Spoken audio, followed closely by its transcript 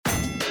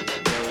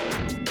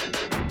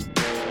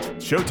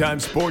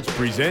Showtime Sports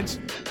presents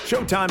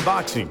Showtime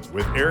Boxing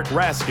with Eric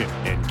Raskin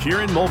and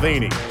Kieran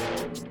Mulvaney.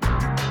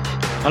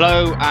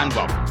 Hello and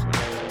welcome to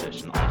another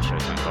edition of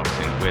Showtime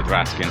Boxing with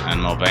Raskin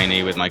and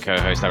Mulvaney. With my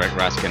co-host Eric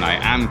Raskin, I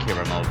am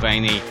Kieran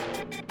Mulvaney,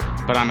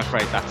 but I'm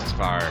afraid that's as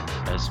far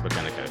as we're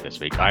going to go this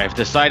week. I have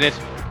decided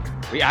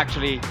we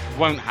actually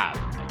won't have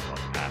a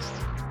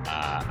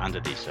podcast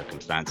under these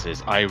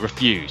circumstances. I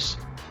refuse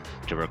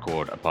to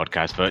record a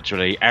podcast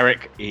virtually.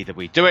 Eric, either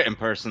we do it in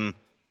person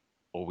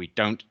or we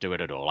don't do it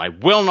at all. I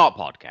will not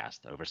podcast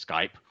over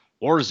Skype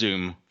or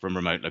Zoom from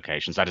remote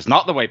locations. That is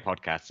not the way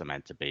podcasts are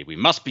meant to be. We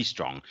must be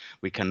strong.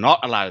 We cannot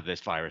allow this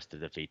virus to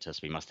defeat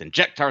us. We must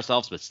inject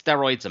ourselves with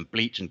steroids and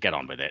bleach and get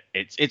on with it.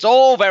 It's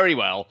all very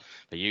well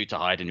for you to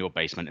hide in your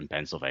basement in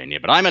Pennsylvania,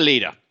 but I'm a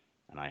leader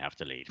and I have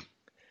to lead.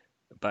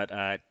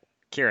 But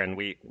Kieran,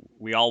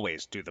 we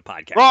always do the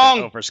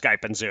podcast over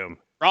Skype and Zoom.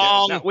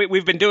 Wrong. No,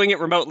 we've been doing it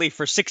remotely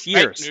for 6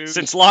 years,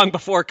 since long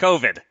before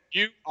COVID.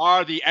 You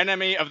are the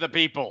enemy of the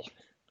people.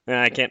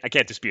 I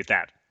can't dispute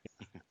that.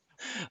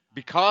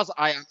 Because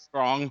I am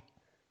strong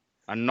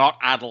and not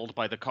addled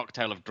by the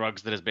cocktail of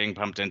drugs that is being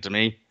pumped into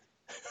me,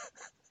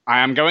 I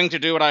am going to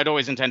do what I'd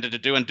always intended to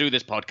do and do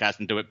this podcast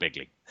and do it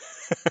bigly.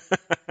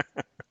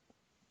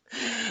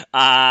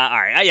 All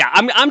right. Yeah,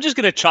 I'm just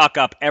going to chalk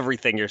up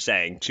everything you're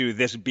saying to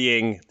this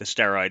being the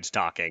steroids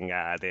talking.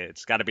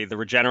 It's got to be the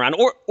Regeneron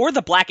or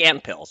the black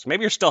ant pills.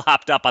 Maybe you're still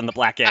hopped up on the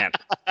black ant.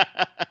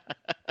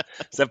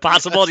 Is that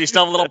possible? Do you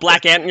still have a little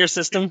black ant in your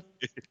system?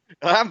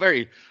 I'm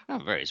very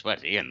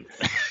sweaty, and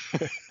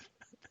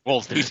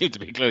walls do seem to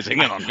be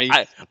closing in on me.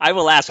 I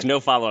will ask no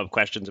follow-up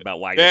questions about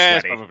why you're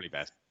sweaty. Probably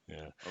best.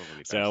 Yeah. Probably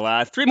best.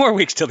 So 3 more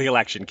weeks till the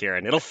election,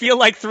 Kieran. It'll feel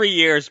like 3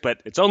 years,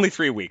 but it's only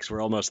 3 weeks.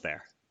 We're almost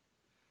there.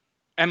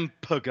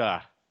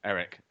 MPGA,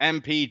 Eric.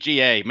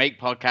 MPGA.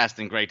 Make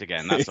podcasting great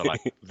again. That's all.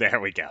 There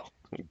we go.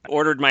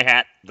 Ordered my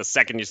hat the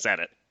second you said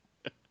it.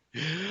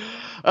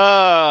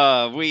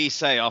 We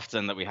say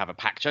often that we have a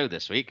packed show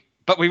this week,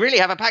 but we really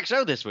have a packed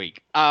show this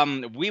week.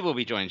 We will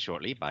be joined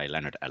shortly by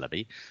Leonard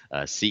Ellaby,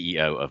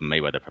 CEO of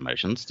Mayweather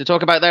Promotions, to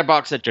talk about their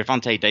boxer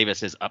Gervonta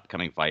Davis's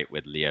upcoming fight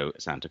with Leo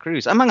Santa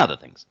Cruz, among other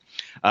things.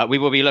 We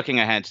will be looking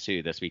ahead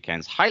to this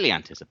weekend's highly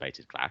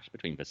anticipated clash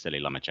between Vasily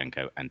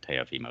Lomachenko and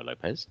Teofimo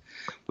Lopez.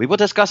 We will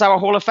discuss our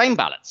Hall of Fame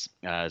ballots,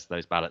 as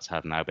those ballots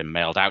have now been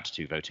mailed out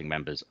to voting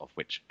members, of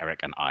which Eric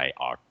and I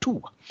are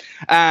 2.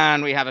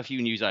 And we have a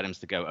few news items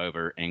to go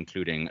over,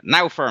 including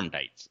now firm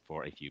dates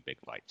for a few big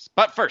fights.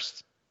 But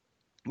first,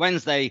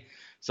 Wednesday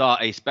saw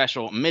a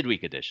special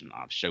midweek edition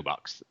of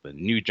Showbox, the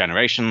new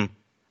generation,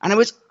 and it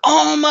was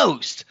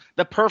almost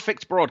the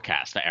perfect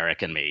broadcast for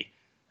Eric and me.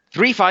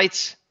 3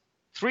 fights,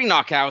 3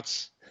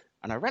 knockouts,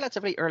 and a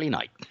relatively early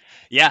night.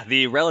 Yeah,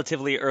 the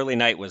relatively early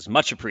night was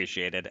much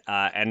appreciated,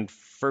 and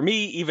for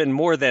me, even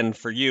more than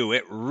for you,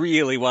 it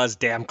really was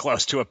damn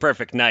close to a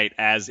perfect night,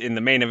 as in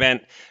the main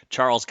event,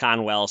 Charles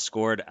Conwell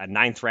scored a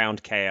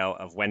 9th-round KO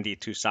of Wendy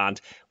Toussaint,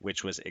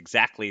 which was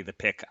exactly the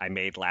pick I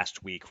made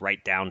last week,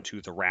 right down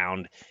to the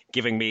round,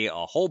 giving me a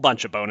whole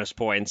bunch of bonus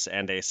points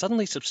and a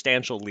suddenly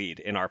substantial lead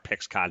in our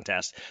picks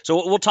contest.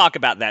 So we'll talk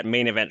about that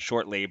main event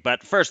shortly,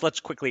 but first, let's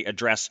quickly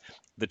address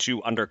the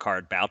 2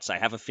 undercard bouts. I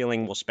have a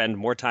feeling we'll spend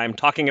more time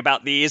talking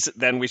about these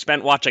than we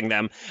spent watching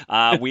them.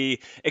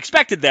 We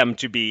expected them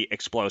to be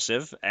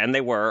explosive, and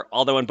they were,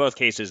 although in both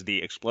cases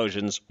the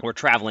explosions were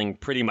traveling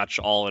pretty much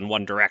all in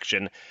one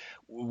direction.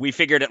 We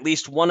figured at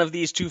least one of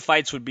these 2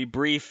 fights would be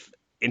brief.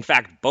 In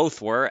fact,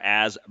 both were,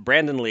 as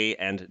Brandon Lee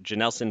and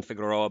Janelson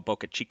Figueroa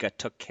Bocachica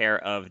took care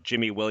of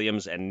Jimmy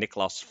Williams and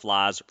Niklas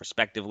Flaz,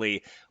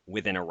 respectively,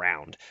 within a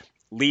round.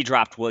 Lee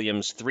dropped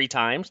Williams 3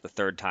 times, the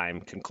 3rd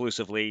time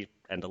conclusively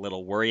and a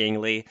little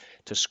worryingly,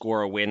 to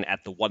score a win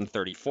at the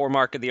 134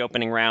 mark of the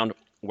opening round,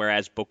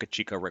 whereas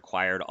Bocachica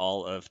required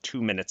all of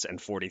 2 minutes and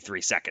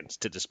 43 seconds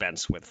to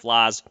dispense with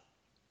Flaz,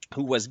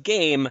 who was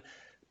game,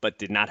 but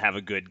did not have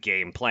a good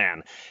game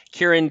plan.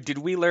 Kieran, did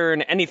we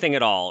learn anything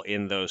at all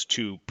in those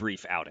 2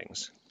 brief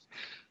outings?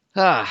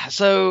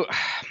 So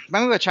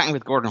when we were chatting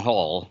with Gordon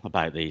Hall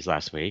about these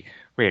last week,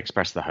 we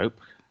expressed the hope,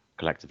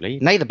 collectively,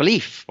 nay, the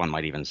belief, one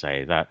might even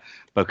say, that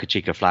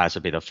Bocachica Flaz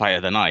would be the fight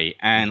of the night.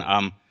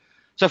 And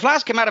so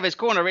Flaz came out of his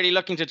corner really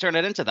looking to turn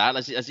it into that,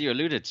 as you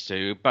alluded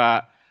to.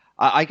 But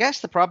I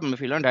guess the problem, if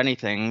we learned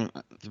anything,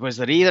 was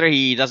that either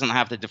he doesn't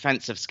have the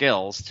defensive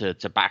skills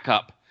to back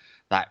up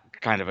that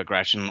kind of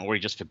aggression, or he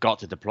just forgot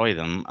to deploy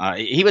them.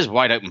 He was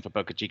wide open for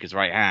Bocachica's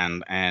right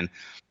hand, and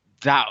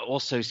that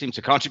also seemed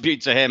to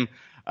contribute to him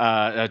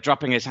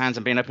dropping his hands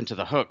and being open to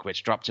the hook,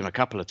 which dropped him a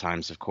couple of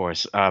times, of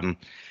course.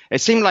 It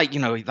seemed like,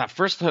 that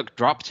first hook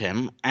dropped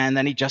him, and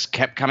then he just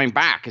kept coming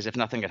back as if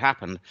nothing had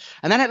happened.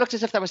 And then it looked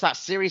as if there was that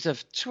series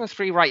of 2 or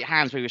 3 right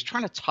hands where he was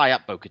trying to tie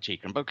up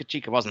Bocachica, and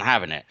Bocachica wasn't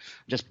having it.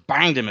 Just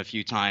banged him a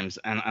few times,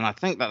 and I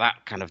think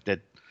that kind of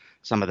did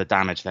some of the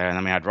damage there. And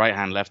then we had right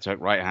hand, left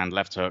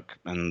hook,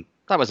 and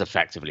that was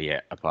effectively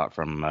it, apart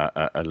from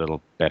a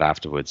little bit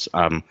afterwards.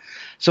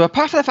 So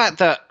apart from the fact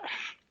that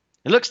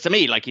it looks to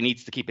me like he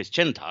needs to keep his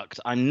chin tucked,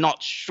 I'm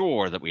not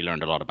sure that we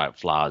learned a lot about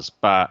Flaz,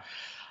 but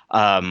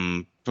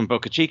From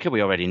Boca Chica,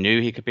 we already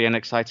knew he could be an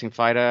exciting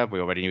fighter. We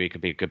already knew he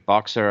could be a good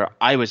boxer.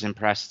 I was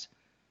impressed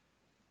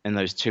in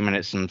those 2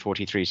 minutes and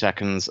 43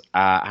 seconds,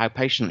 how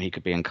patient he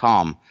could be and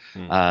calm,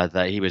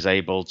 that he was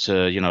able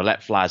to,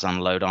 let Flaz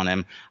unload on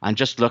him and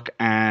just look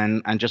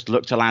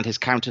to land his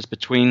counters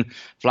between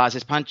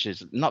Flaz's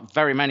punches. Not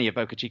very many of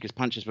Boca Chica's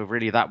punches were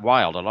really that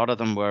wild. A lot of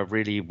them were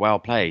really well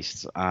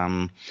placed.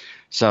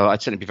 So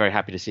I'd certainly be very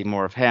happy to see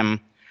more of him.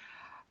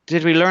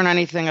 Did we learn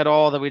anything at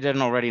all that we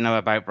didn't already know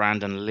about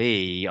Brandon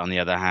Lee, on the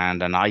other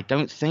hand? And I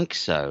don't think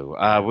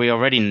so. We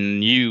already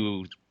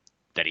knew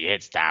that he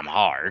hits damn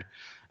hard.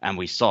 And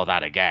we saw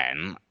that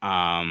again.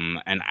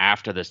 And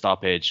after the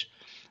stoppage,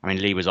 I mean,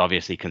 Lee was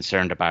obviously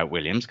concerned about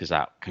Williams because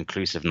that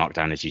conclusive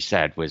knockdown, as you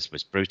said, was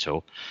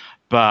brutal.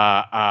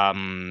 But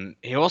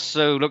he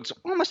also looked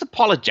almost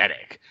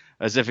apologetic,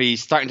 as if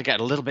he's starting to get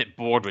a little bit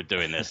bored with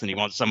doing this and he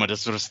wants someone to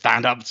sort of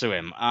stand up to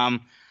him.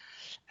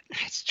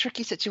 It's a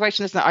tricky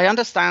situation, isn't it? I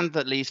understand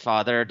that Lee's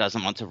father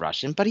doesn't want to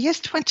rush him, but he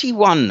is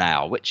 21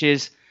 now, which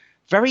is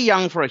very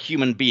young for a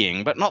human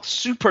being, but not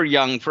super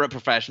young for a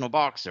professional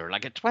boxer.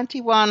 Like at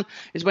 21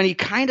 is when you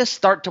kind of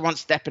start to want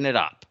stepping it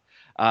up,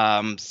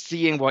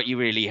 seeing what you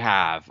really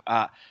have.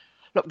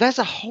 Look, there's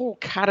a whole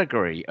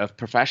category of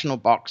professional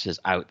boxers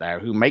out there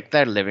who make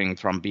their living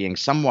from being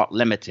somewhat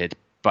limited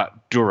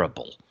but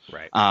durable.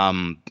 Right.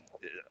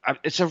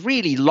 It's a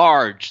really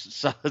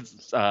large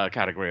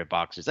category of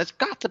boxers. There's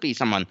got to be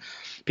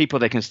people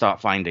they can start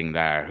finding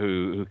there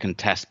who can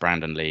test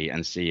Brandon Lee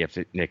and see if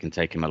they can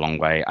take him a long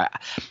way.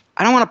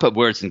 I don't want to put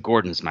words in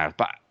Gordon's mouth,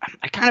 but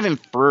I kind of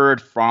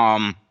inferred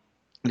from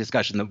the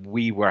discussion that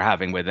we were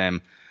having with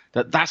him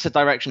that that's a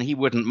direction he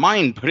wouldn't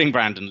mind putting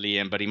Brandon Lee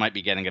in, but he might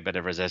be getting a bit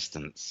of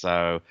resistance.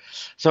 So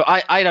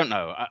I don't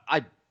know.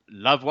 I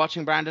love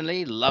watching Brandon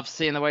Lee, love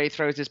seeing the way he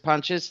throws his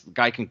punches. The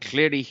guy can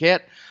clearly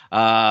hit.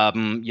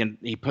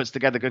 He puts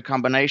together good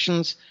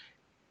combinations.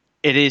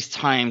 It is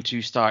time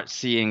to start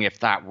seeing if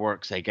that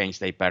works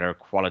against a better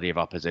quality of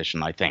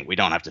opposition, I think. We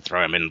don't have to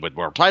throw him in with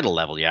world title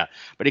level yet,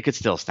 but he could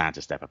still stand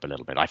to step up a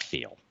little bit, I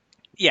feel.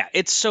 Yeah,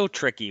 it's so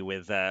tricky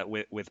with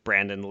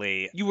Brandon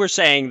Lee. You were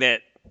saying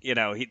that,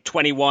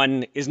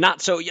 21 is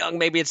not so young.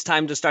 Maybe it's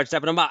time to start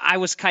stepping him up. I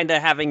was kind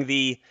of having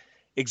the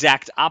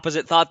exact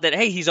opposite thought that,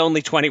 hey, he's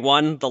only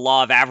 21. The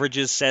law of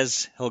averages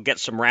says he'll get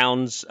some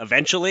rounds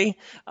eventually,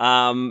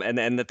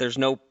 and that there's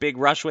no big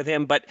rush with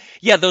him. But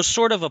yeah, those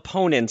sort of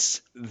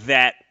opponents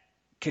that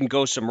can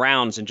go some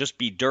rounds and just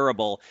be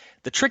durable.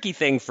 The tricky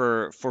thing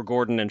for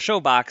Gordon and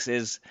Showbox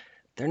is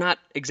they're not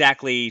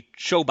exactly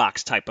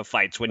Showbox type of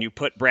fights when you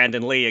put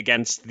Brandon Lee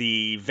against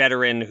the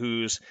veteran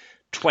who's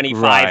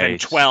 25 and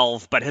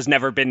 12, but has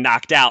never been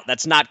knocked out.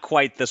 That's not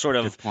quite the sort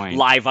of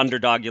live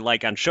underdog you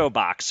like on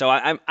Showbox. So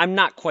I'm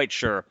not quite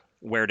sure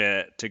where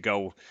to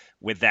go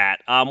with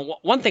that.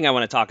 One thing I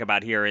want to talk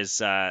about here is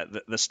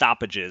the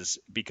stoppages,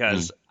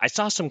 because I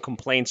saw some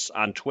complaints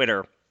on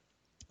Twitter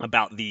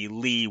about the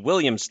Lee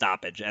Williams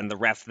stoppage and the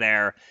ref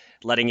there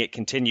letting it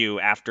continue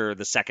after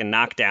the second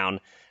knockdown.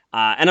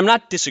 And I'm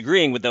not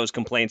disagreeing with those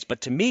complaints,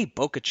 but to me,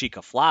 Boca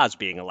Chica Flaz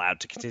being allowed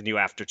to continue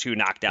after two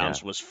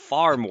knockdowns was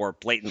far more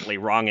blatantly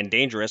wrong and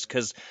dangerous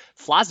because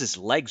Flaz's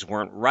legs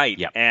weren't right.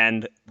 Yep.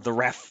 And the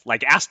ref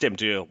asked him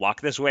to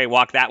walk this way,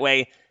 walk that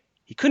way.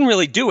 He couldn't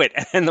really do it,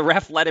 and the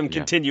ref let him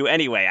continue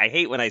anyway. I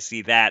hate when I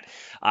see that.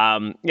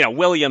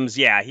 Williams,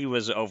 he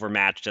was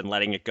overmatched, and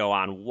letting it go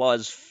on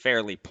was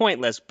fairly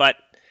pointless, but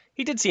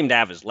he did seem to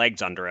have his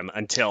legs under him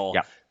until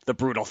the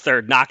brutal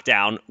third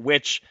knockdown,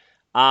 which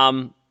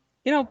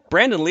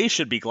Brandon Lee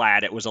should be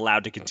glad it was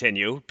allowed to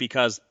continue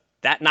because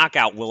that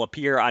knockout will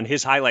appear on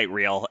his highlight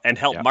reel and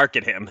help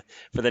market him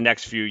for the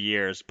next few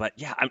years. But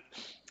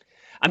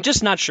I'm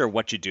just not sure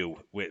what you do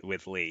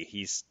with Lee.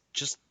 He's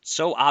just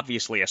so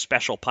obviously a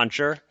special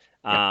puncher.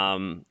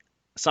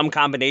 Some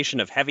combination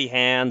of heavy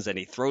hands, and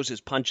he throws his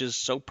punches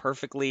so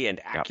perfectly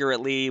and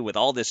accurately with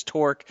all this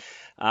torque.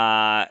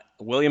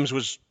 Williams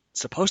was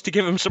supposed to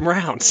give him some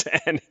rounds,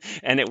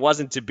 and it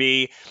wasn't to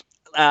be.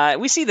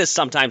 We see this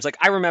sometimes.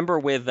 I remember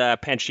with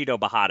Panchito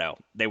Bajado,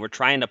 they were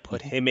trying to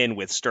put him in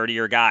with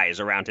sturdier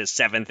guys around his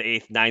 7th,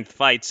 8th, 9th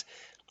fights,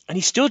 and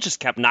he still just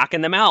kept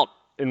knocking them out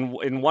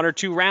in one or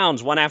two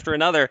rounds, one after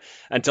another,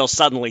 until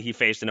suddenly he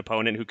faced an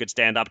opponent who could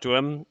stand up to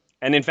him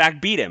and, in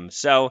fact, beat him.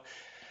 So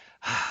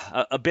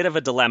a bit of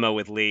a dilemma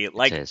with Lee.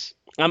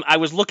 I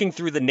was looking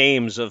through the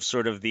names of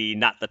sort of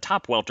not the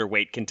top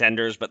welterweight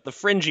contenders, but the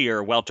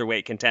fringier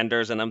welterweight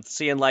contenders, and I'm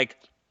seeing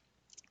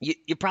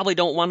you probably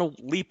don't want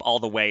to leap all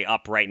the way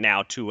up right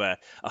now to a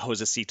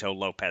Josecito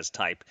Lopez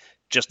type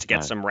just to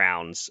get some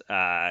rounds,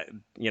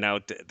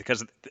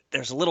 because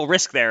there's a little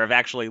risk there of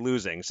actually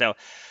losing. So,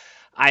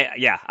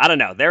 I don't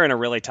know. They're in a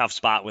really tough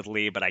spot with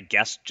Lee, but I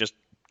guess just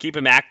keep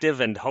him active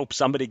and hope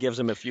somebody gives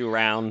him a few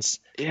rounds.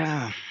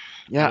 Yeah.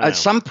 At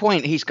some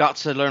point, he's got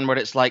to learn what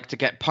it's like to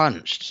get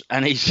punched,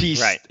 and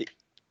he's right.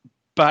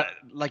 But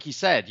like you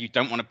said, you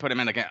don't want to put him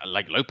in again.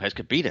 Lopez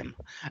could beat him,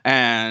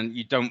 and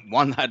you don't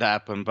want that to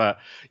happen. But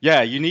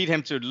you need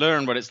him to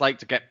learn what it's like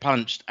to get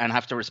punched and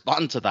have to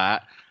respond to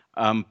that.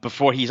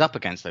 before he's up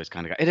against those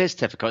kind of guys. It is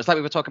difficult. It's like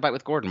we were talking about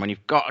with Gordon. When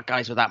you've got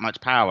guys with that much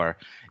power,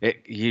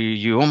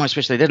 you almost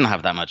wish they didn't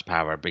have that much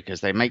power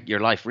because they make your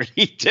life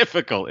really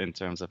difficult in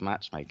terms of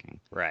matchmaking.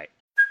 Right.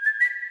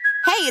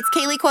 Hey, it's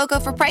Kaylee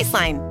Cuoco for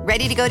Priceline.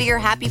 Ready to go to your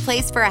happy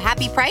place for a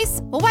happy price?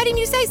 Well, why didn't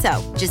you say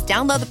so? Just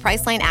download the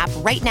Priceline app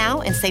right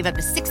now and save up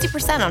to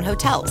 60% on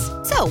hotels.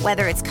 So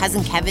whether it's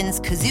Cousin Kevin's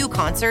Kazoo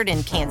Concert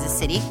in Kansas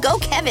City, go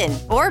Kevin,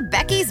 or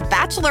Becky's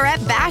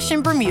Bachelorette Bash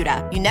in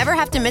Bermuda, you never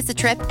have to miss a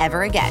trip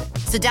ever again.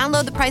 So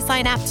download the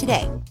Priceline app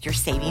today. Your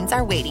savings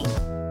are waiting.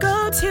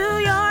 Go to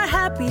your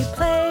happy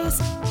place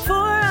for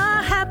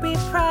a happy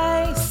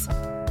price.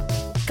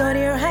 Go to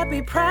your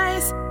happy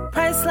price,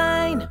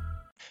 Priceline.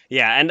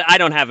 Yeah, and I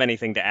don't have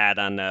anything to add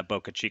on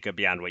Boca Chica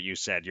beyond what you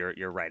said.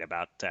 You're right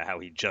about how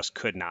he just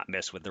could not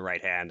miss with the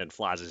right hand, and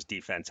Flaz's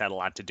defense had a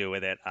lot to do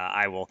with it.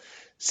 I will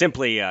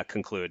simply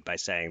conclude by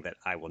saying that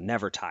I will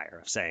never tire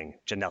of saying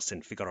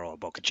Janelson Figueroa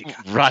Boca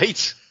Chica.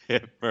 Right? Yeah,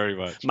 very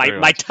much.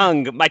 My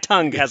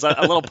tongue has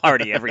a little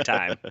party every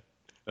time.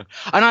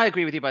 And I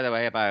agree with you, by the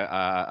way, about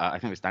I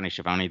think it was Danny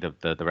Schiavone,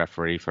 the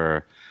referee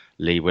for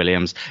Lee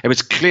Williams. It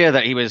was clear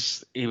that he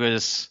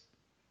was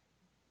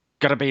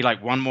got to be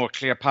like one more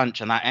clear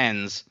punch and that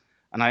ends.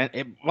 And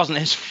it wasn't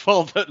his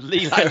fault that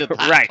Lee landed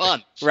that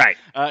punch. Right.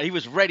 He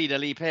was ready to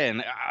leap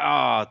in.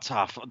 Oh,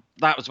 tough.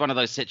 That was one of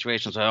those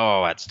situations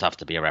where, it's tough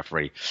to be a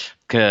referee.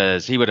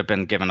 Because he would have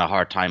been given a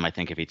hard time, I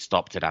think, if he'd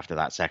stopped it after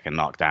that second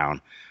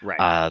knockdown.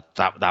 Right.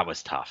 That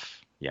was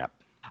tough. Yeah.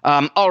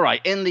 All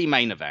right. In the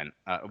main event,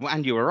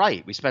 and you were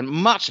right, we spent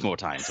much more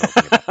time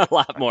talking about a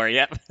lot more,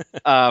 yep.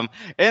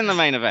 In the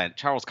main event,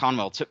 Charles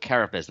Conwell took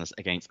care of business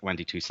against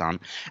Wendy Toussaint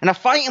in a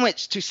fight in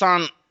which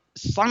Toussaint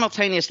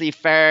simultaneously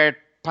fared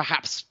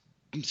perhaps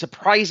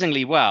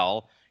surprisingly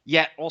well,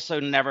 yet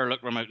also never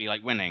looked remotely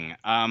like winning.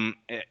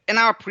 In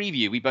our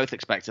preview, we both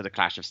expected a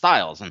clash of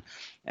styles,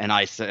 and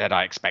I said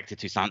I expected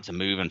Toussaint to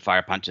move and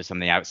fire punches from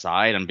the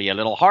outside and be a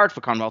little hard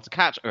for Conwell to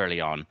catch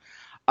early on.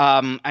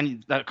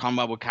 And that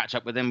Conwell would catch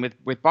up with him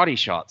with body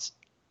shots.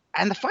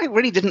 And the fight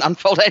really didn't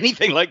unfold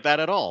anything like that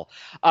at all.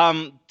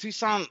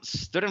 Toussaint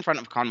stood in front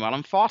of Conwell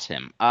and fought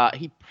him.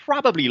 He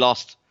probably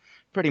lost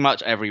pretty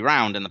much every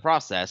round in the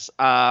process.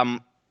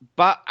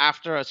 But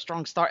after a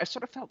strong start, it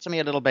sort of felt to me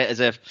a little bit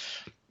as if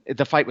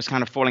the fight was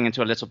kind of falling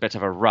into a little bit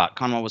of a rut.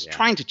 Conwell was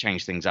trying to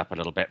change things up a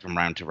little bit from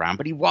round to round,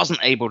 but he wasn't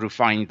able to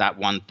find that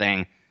one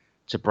thing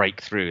to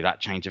break through, that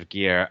change of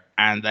gear.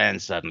 And then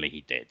suddenly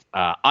he did.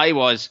 I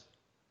was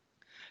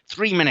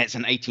 3 minutes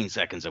and 18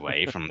 seconds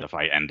away from the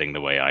fight ending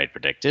the way I had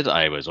predicted.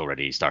 I was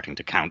already starting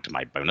to count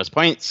my bonus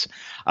points,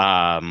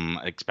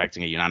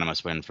 expecting a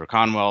unanimous win for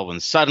Conwell, when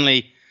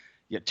suddenly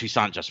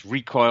Toussaint just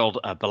recoiled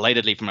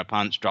belatedly from a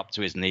punch, dropped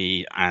to his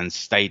knee, and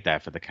stayed there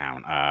for the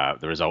count,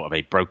 the result of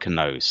a broken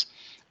nose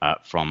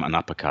from an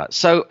uppercut.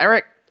 So,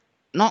 Eric,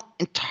 not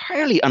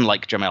entirely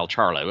unlike Jermell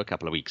Charlo a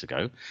couple of weeks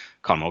ago,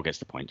 Conwell gets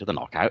the point of the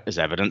knockout as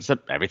evidence that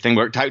everything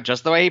worked out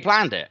just the way he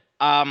planned it.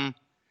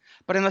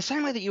 But in the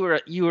same way that you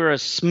were a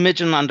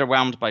smidgen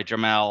underwhelmed by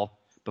Jermell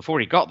before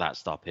he got that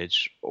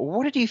stoppage,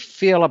 what did you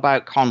feel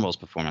about Conwell's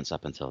performance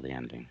up until the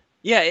ending?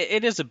 Yeah,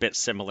 it is a bit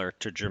similar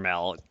to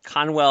Jermell.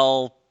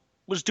 Conwell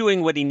was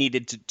doing what he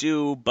needed to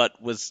do,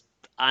 but was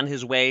on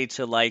his way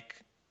to like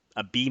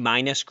a B-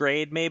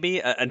 grade maybe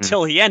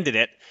until he ended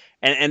it,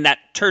 and that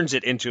turns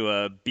it into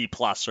a B+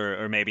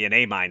 or maybe an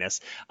A-.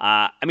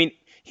 I mean,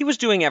 he was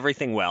doing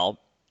everything well.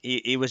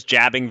 He was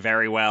jabbing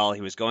very well.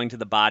 He was going to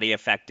the body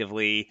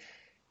effectively.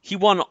 He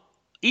won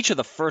each of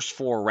the first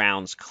 4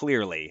 rounds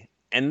clearly.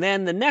 And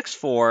then the next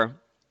 4,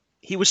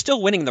 he was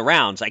still winning the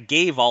rounds. I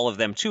gave all of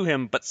them to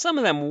him, but some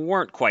of them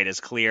weren't quite as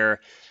clear.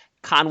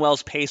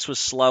 Conwell's pace was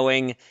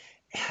slowing.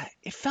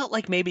 It felt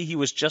like maybe he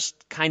was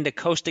just kind of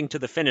coasting to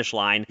the finish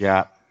line.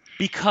 Yeah.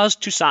 Because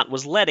Toussaint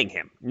was letting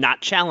him,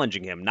 not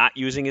challenging him, not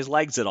using his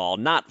legs at all,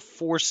 not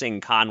forcing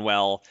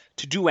Conwell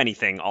to do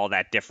anything all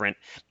that different.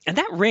 And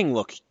that ring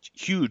looked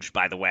huge,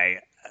 by the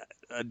way.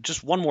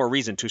 Just one more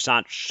reason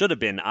Toussaint should have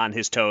been on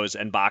his toes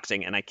and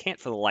boxing, and I can't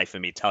for the life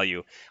of me tell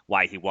you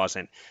why he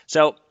wasn't.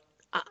 So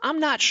I'm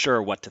not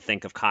sure what to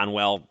think of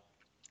Conwell.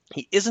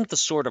 He isn't the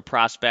sort of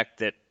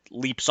prospect that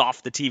leaps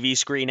off the TV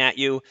screen at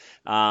you,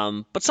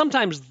 but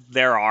sometimes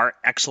there are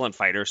excellent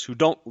fighters who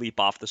don't leap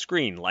off the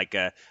screen, like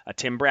a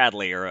Tim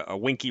Bradley or a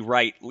Winky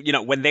Wright. You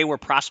know, when they were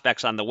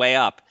prospects on the way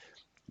up,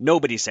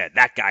 nobody said,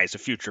 that guy's a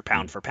future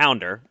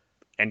pound-for-pounder,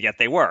 and yet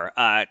they were.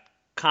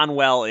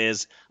 Conwell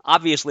is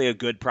obviously a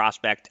good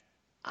prospect.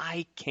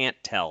 I can't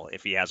tell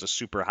if he has a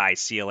super high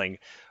ceiling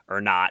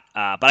or not,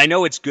 but I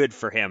know it's good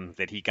for him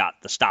that he got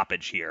the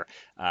stoppage here.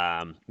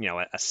 A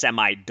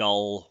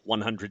semi-dull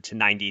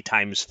 100-90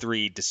 times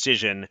 3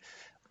 decision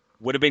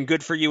would have been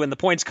good for you in the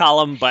points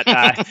column, but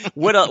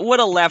would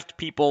have left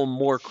people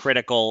more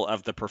critical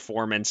of the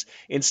performance.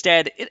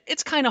 Instead,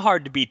 it's kind of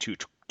hard to be too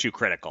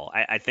critical.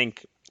 I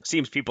think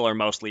seems people are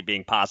mostly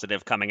being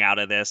positive coming out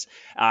of this.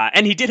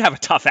 And he did have a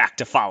tough act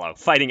to follow,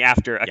 fighting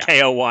after a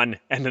KO1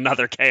 and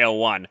another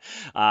KO1.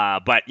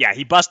 But yeah,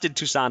 he busted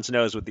Toussaint's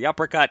nose with the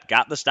uppercut,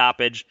 got the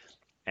stoppage.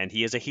 and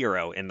he is a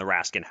hero in the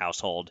Raskin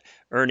household,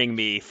 earning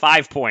me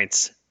 5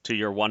 points to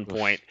your 1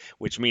 point,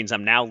 which means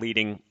I'm now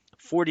leading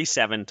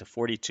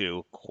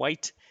 47-42.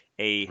 Quite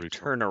a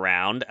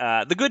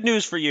turnaround. The good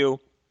news for you,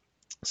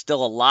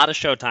 still a lot of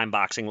Showtime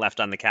boxing left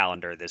on the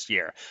calendar this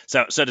year.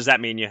 So does that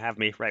mean you have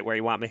me right where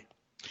you want me?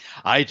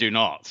 I do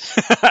not.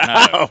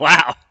 No. Oh,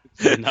 wow.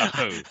 No,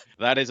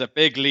 that is a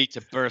big lead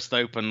to burst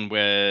open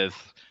with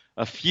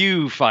a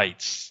few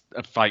fight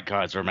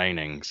cards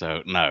remaining.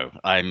 So no,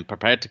 I'm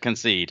prepared to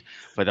concede.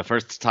 For the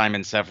first time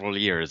in several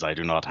years, I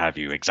do not have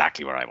you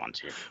exactly where I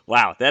want you.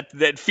 Wow,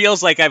 that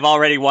feels like I've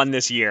already won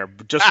this year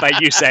just by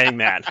you saying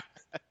that.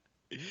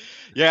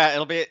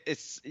 Yeah,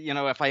 it's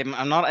if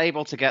I'm not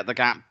able to get the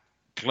gap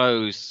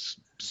closed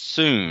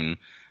soon,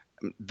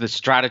 the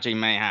strategy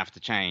may have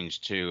to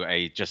change to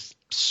a just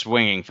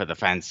swinging for the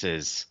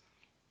fences,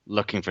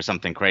 looking for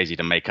something crazy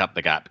to make up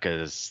the gap,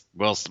 because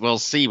we'll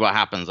see what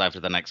happens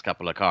after the next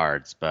couple of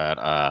cards.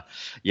 But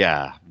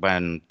yeah,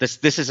 when this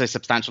is a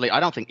substantially, I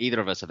don't think either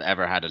of us have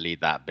ever had a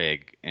lead that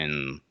big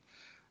in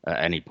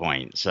any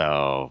point.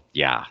 So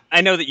yeah,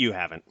 I know that you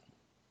haven't.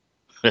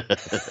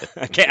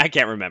 I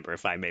can't remember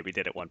if I maybe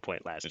did at one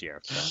point last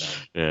year.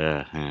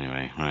 Yeah.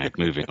 Anyway, right.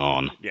 Moving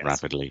on Yes.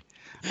 rapidly.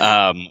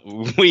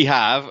 We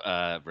have,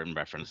 in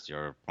reference to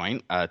your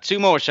point, 2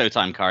 more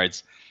Showtime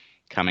cards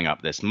coming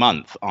up this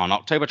month. On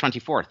October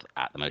 24th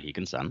at the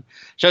Mohegan Sun,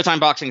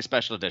 Showtime Boxing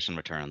Special Edition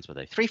returns with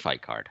a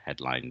 3-fight card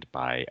headlined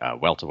by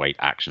welterweight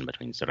action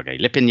between Sergey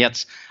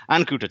Lipinets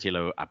and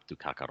Kutatilo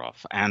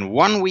Abdukakarov. And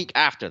 1 week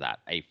after that,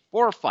 a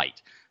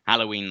 4-fight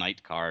Halloween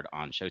night card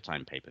on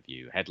Showtime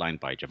pay-per-view,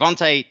 headlined by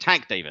Gervonta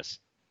Tank Davis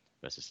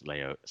versus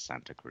Leo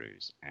Santa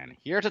Cruz. And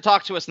here to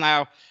talk to us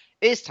now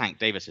is Tank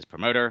Davis's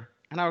promoter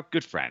and our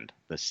good friend,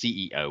 the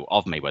CEO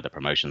of Mayweather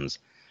Promotions,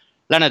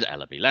 Leonard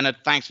Ellaby. Leonard,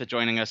 thanks for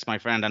joining us, my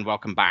friend, and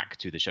welcome back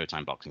to the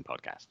Showtime Boxing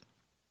Podcast.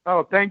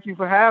 Oh, thank you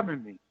for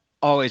having me.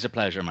 Always a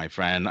pleasure, my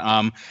friend.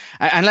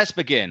 And let's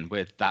begin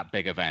with that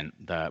big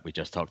event that we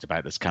just talked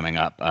about that's coming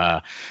up,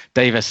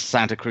 Davis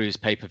Santa Cruz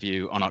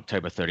pay-per-view on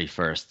October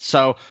 31st.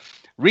 So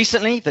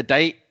recently, the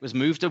date was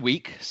moved a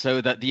week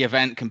so that the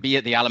event can be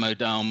at the Alamo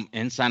Dome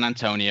in San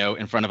Antonio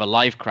in front of a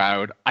live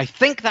crowd. I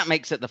think that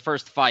makes it the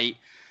first fight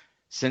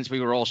since we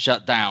were all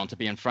shut down to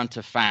be in front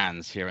of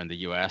fans here in the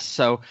US.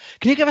 So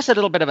can you give us a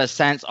little bit of a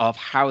sense of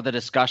how the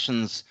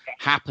discussions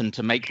happened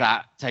to make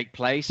that take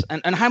place?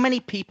 And how many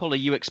people are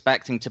you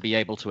expecting to be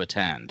able to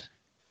attend?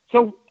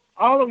 So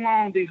all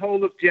along, the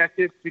whole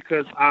objective,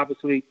 because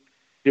obviously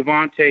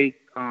Gervonta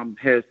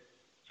has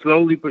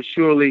slowly but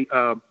surely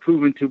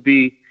proven to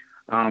be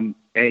a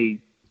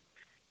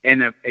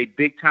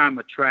big time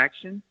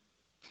attraction.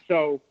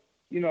 So,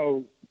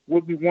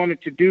 what we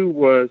wanted to do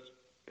was,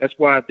 that's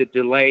why the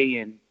delay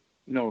in,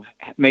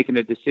 making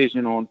a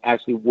decision on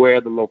actually where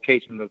the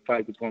location of the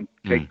fight was going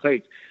to take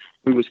place.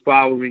 We was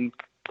following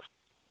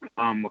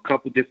a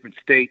couple different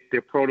states,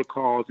 their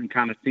protocols, and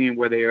kind of seeing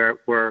where they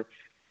were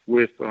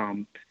with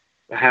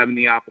having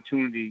the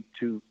opportunity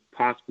to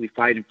possibly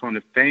fight in front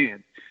of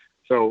fans.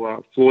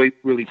 So Floyd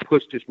really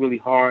pushed us really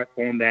hard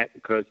on that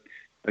because,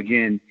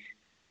 again,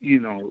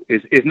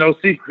 it's no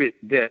secret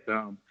that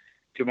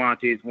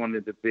Gervonta is one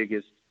of the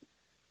biggest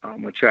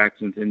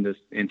attractions in this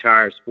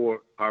entire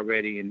sport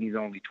already, and he's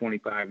only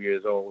 25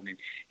 years old, and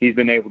he's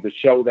been able to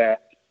show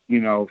that,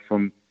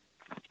 from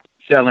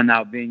selling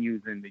out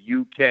venues in the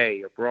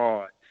UK,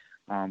 abroad,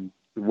 the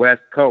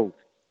West Coast,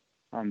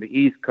 the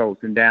East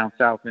Coast, and down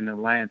south in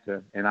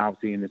Atlanta, and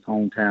obviously in his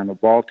hometown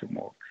of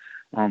Baltimore.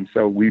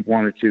 So we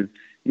wanted to,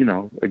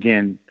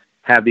 again,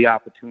 have the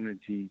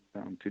opportunity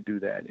to do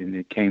that, and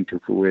it came to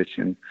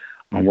fruition.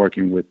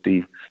 Working with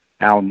the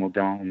Alamo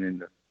Dome and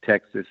the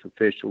Texas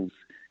officials,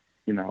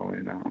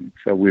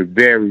 so we're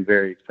very,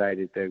 very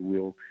excited that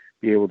we'll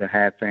be able to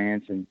have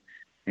fans, and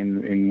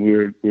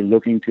we're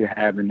looking to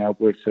have an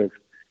upwards of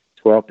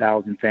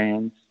 12,000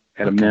 fans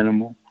at a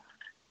minimum.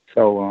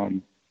 So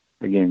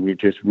again, we're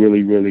just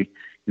really, really,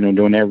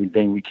 doing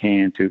everything we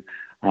can to.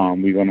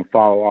 We're going to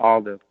follow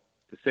all the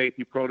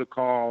safety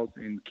protocols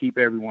and keep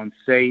everyone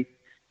safe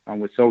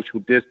with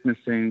social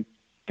distancing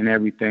and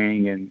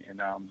everything, and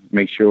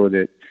make sure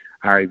that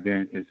our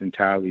event is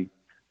entirely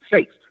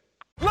safe.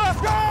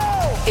 Let's go!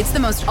 It's the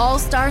most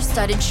all-star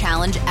studded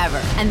challenge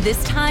ever. And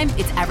this time,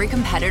 it's every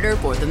competitor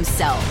for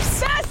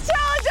themselves. Best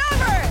challenge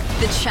ever!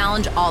 The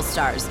Challenge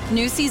All-Stars.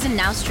 New season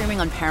now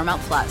streaming on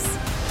Paramount+.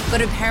 Go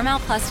to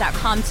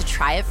ParamountPlus.com to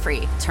try it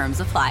free.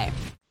 Terms apply.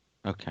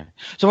 Okay.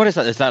 So what is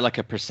that? Is that like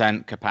a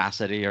percent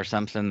capacity or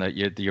something that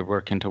you're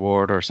working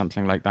toward or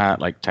something like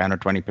that? Like 10 or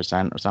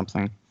 20% or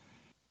something?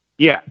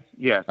 Yeah.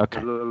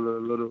 Okay. A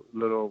little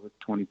over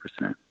 20%.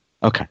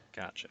 Okay.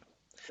 Gotcha.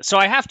 So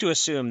I have to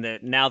assume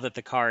that now that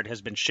the card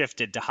has been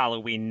shifted to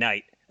Halloween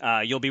night,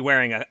 you'll be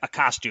wearing a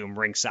costume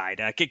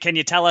ringside. Can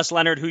you tell us,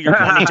 Leonard, who you're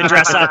planning to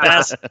dress up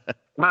as?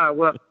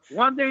 Well,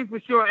 one thing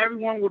for sure,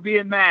 everyone will be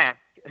in masks.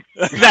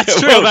 That's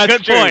true. Well,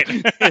 that's Good true.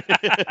 point.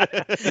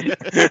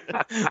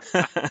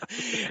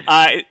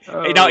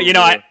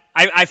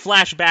 I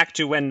flash back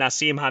to when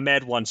Naseem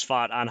Hamed once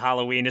fought on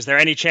Halloween. Is there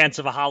any chance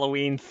of a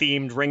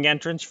Halloween-themed ring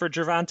entrance for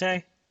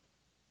Gervonta?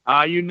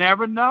 You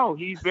never know.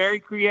 He's very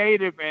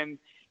creative, and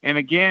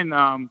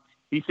again,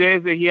 he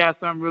says that he has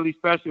some really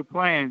special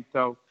plans.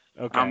 So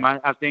Okay.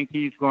 I think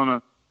he's going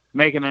to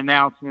make an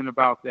announcement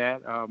about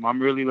that.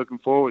 I'm really looking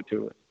forward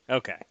to it.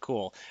 Okay,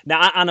 cool.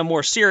 Now, on a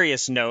more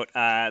serious note,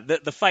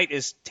 the fight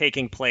is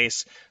taking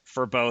place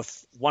for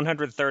both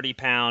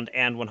 130-pound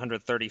and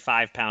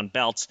 135-pound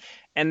belts,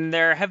 and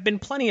there have been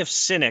plenty of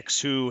cynics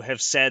who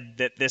have said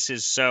that this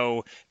is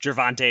so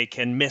Gervonta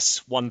can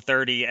miss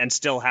 130 and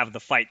still have the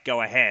fight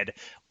go ahead.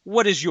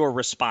 What is your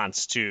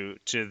response to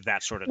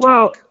that sort of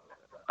talk?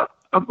 Well,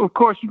 of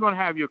course, you're going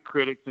to have your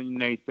critics and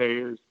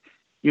naysayers,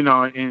 you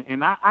know,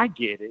 and I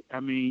get it. I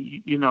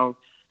mean, you know,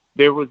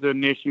 there was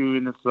an issue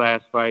in this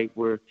last fight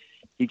where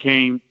he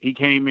came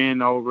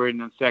in over in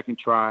the second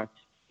try.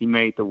 He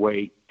made the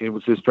weight. It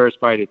was his first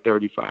fight at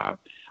 35.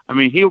 I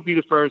mean, he'll be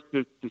the first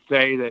to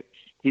say that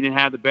he didn't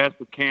have the best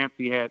of camps.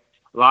 He had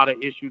a lot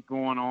of issues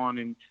going on,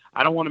 and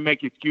I don't want to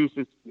make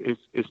excuses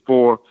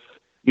for,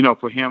 you know,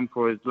 for him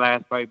for his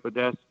last fight, but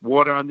that's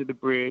water under the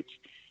bridge.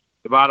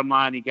 The bottom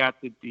line, he got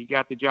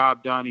the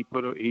job done. He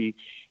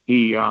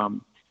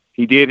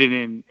did it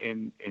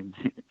in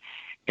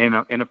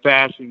a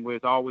fashion where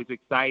it's always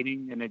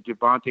exciting and a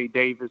Gervonta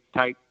Davis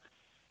type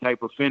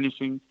of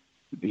finishing.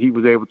 He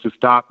was able to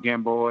stop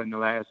Gamboa in the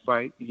last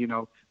fight. You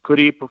know, could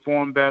he have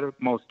performed better?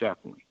 Most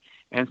definitely.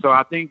 And so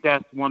I think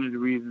that's one of the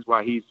reasons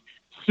why he's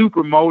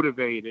super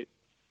motivated,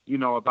 you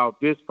know, about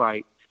this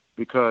fight,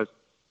 because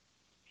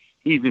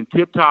he's in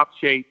tip-top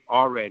shape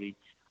already.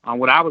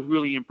 What I was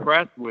really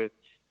impressed with,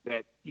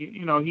 that,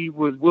 you know, he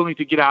was willing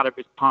to get out of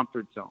his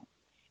comfort zone.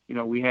 You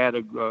know, we had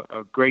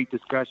a great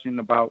discussion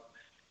about,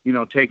 you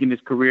know, taking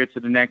his career to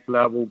the next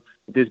level,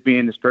 this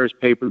being his first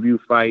pay-per-view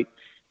fight,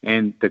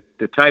 and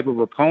the type of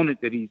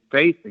opponent that he's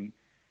facing,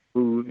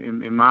 who,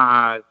 in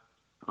my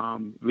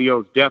eyes,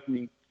 Leo's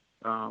definitely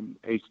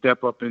a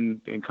step up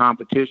in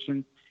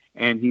competition,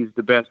 and he's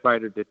the best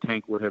fighter that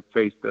Tank would have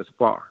faced thus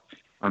far.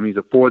 He's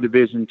a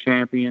 4-division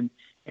champion,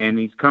 and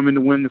he's coming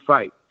to win the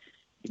fight.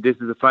 This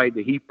is a fight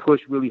that he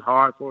pushed really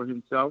hard for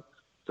himself,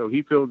 so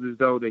he feels as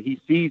though that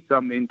he sees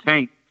something in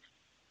Tank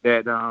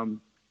that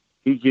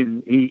he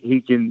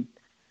can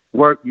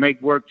make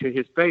work to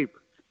his favor.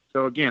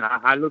 So again,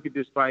 I look at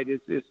this fight.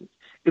 It's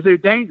a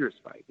dangerous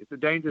fight. It's a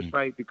dangerous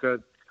fight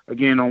because,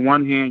 again, on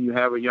one hand, you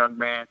have a young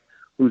man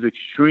who's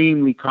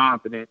extremely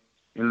confident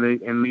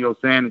in Leo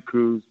Santa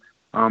Cruz,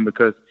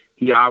 because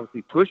he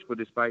obviously pushed for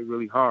this fight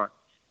really hard.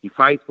 He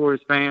fights for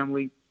his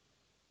family,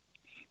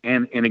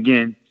 and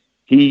again,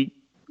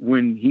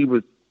 when he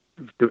was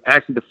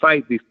actually the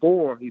fight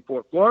before he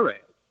fought Flores,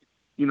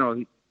 you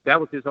know, that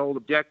was his whole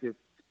objective,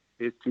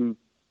 is to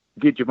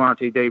get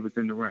Gervonta Davis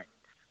in the ring.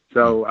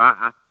 So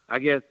I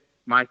guess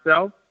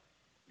myself,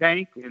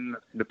 Tank, and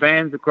the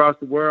fans across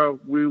the world,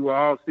 we will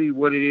all see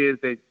what it is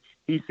that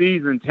he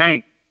sees in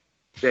Tank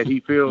that he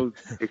feels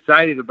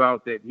excited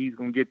about, that he's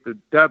going to get the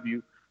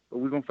W. But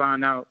we're going to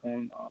find out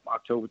on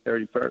October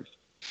 31st.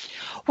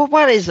 Well,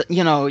 what is,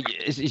 you know,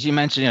 as you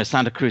mentioned, you know,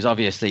 Santa Cruz,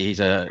 obviously he's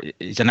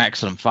an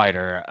excellent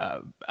fighter.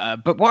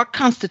 But what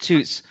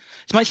constitutes,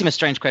 it might seem a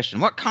strange question,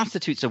 what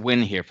constitutes a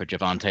win here for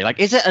Gervonta? Like,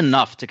 is it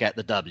enough to get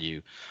the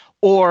W?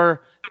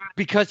 Or,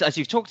 because as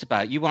you've talked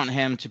about, you want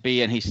him to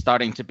be, and he's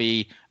starting to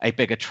be, a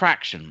big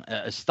attraction,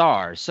 a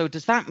star. So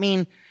does that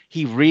mean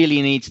he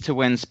really needs to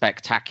win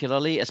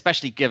spectacularly,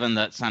 especially given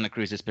that Santa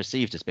Cruz is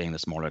perceived as being the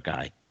smaller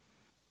guy?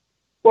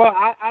 Well,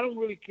 I don't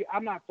really care.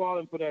 I'm not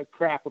falling for that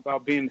crap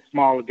about being the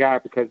smaller guy,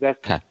 because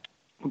that's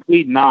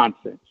complete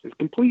nonsense. It's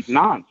complete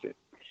nonsense.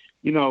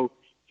 You know,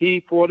 he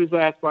fought his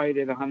last fight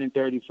at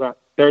 130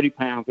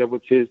 pounds. That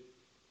was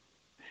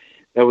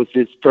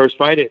his first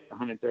fight at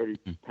 130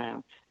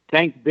 pounds.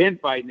 Tank's been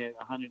fighting at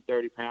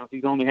 130 pounds.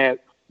 He's only had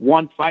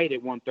one fight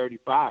at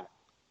 135.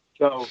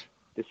 So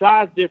the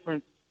size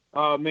difference,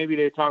 maybe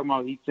they're talking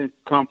about he's since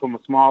come from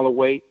a smaller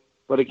weight.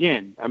 But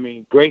again, I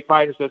mean, great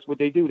fighters, that's what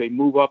they do. They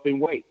move up in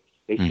weight.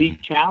 They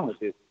seek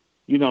challenges,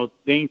 you know,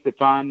 things to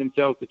find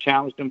themselves, to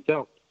challenge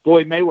themselves.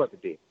 Floyd Mayweather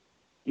did.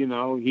 You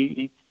know,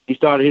 he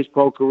started his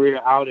pro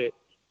career out at,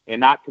 and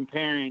not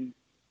comparing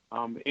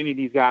any of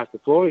these guys to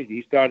Floyd,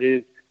 he started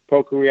his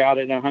pro career out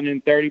at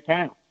 130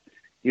 pounds,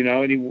 you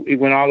know, and he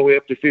went all the way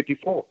up to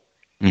 54,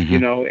 you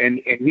know,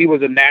 and he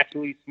was a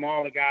naturally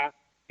smaller guy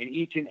in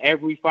each and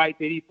every fight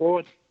that he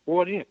fought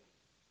in.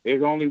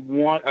 There's only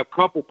a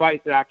couple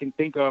fights that I can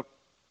think of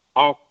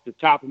off the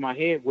top of my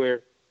head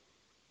where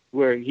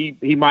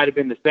he might have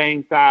been the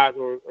same size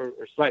or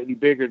slightly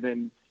bigger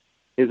than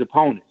his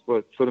opponents.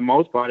 But for the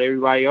most part,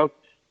 everybody else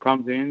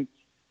comes in,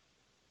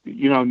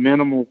 you know,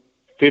 minimal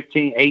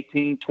 15,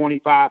 18,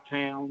 25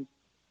 pounds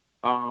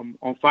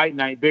on fight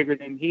night, bigger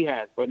than he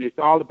has. But it's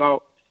all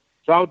about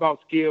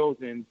skills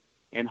and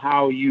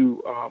how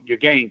you your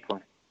game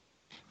plan.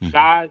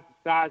 Size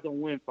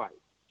don't win fights.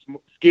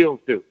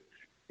 Skills do.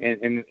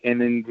 And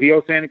in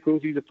Leo Santa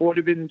Cruz, he's a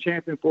 4-division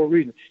champion for a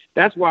reason.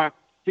 That's why,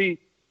 see,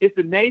 it's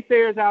the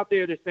naysayers out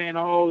there that's saying,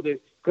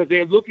 because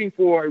they're looking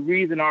for a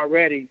reason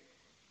already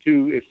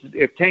to,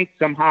 if Tank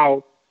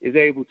somehow is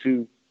able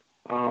to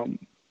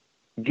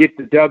get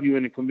the W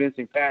in a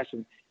convincing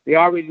fashion, they're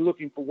already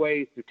looking for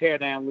ways to tear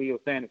down Leo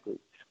Santa Cruz.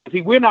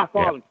 See, we're not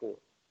falling for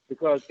it,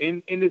 because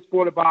in this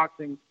sport of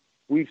boxing,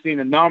 we've seen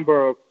a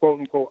number of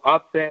quote-unquote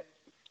upsets,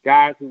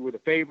 guys who were the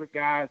favorite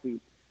guys who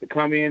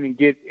come in and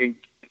get it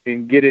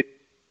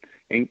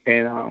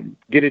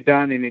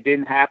done, and it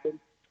didn't happen.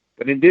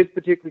 But in this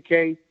particular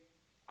case,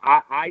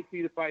 I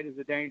see the fight as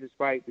a dangerous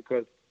fight,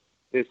 because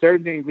there's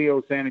certain things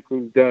Leo Santa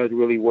Cruz does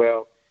really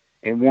well.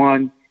 And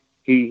one,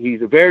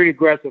 he's a very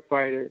aggressive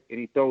fighter, and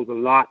he throws a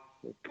lot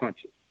of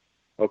punches.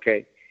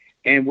 Okay?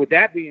 And with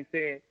that being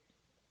said,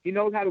 he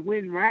knows how to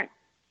win rounds.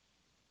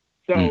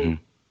 So,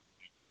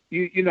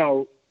 you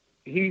know,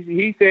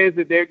 he says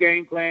that their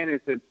game plan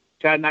is to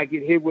try to not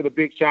get hit with a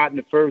big shot in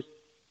the first,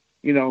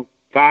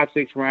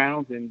 5-6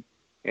 rounds, and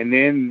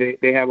then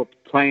they have a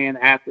plan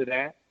after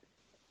that.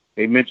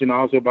 They mentioned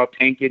also about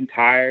Tank getting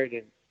tired,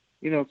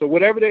 and so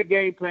whatever their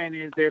game plan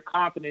is, they're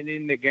confident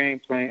in their game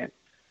plan.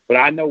 But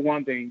I know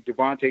one thing: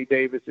 Gervonta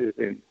Davis is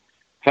in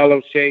hell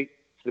of shape.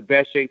 It's the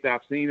best shape that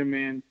I've seen him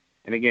in.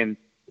 And again,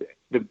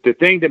 the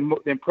thing that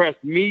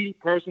impressed me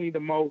personally the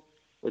most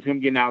was him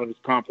getting out of his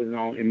comfort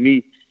zone, and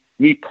me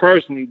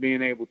personally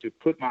being able to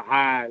put my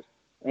eyes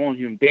on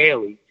him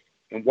daily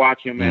and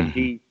watch him as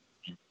he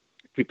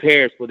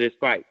prepares for this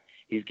fight.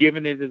 He's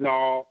giving it his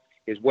all.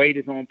 His weight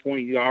is on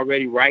point. He's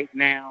already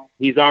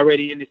He's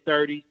already in his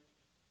 30s,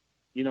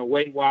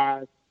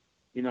 weight-wise,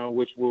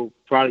 which will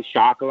probably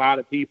shock a lot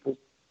of people.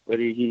 But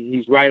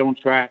he's right on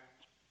track,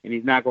 and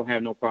he's not going to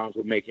have no problems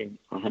with making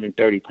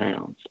 130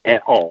 pounds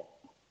at all.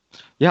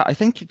 Yeah, I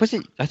think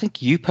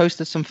you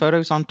posted some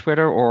photos on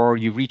Twitter, or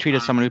you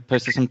retweeted someone who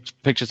posted some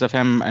pictures of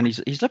him, and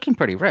he's looking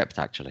pretty ripped,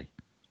 actually.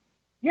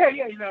 Yeah,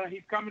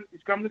 he's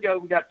coming together.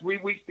 We got 3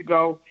 weeks to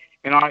go,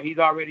 and he's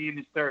already in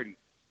his 30s.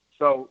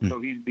 So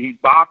he's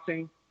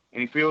boxing,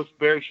 and he feels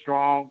very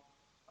strong.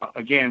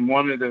 Again,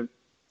 one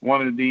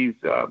of these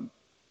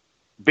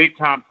big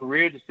time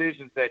career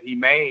decisions that he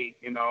made.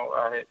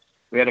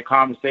 We had a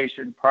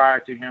conversation prior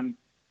to him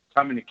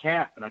coming to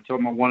camp, and I told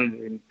him I wanted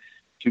him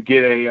to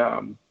get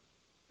a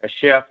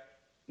chef,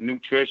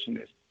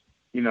 nutritionist.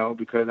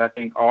 Because I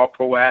think all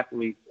pro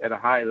athletes at a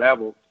high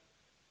level,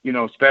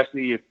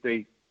 especially if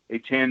they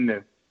tend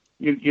to,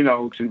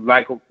 to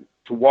like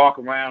to walk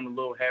around a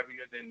little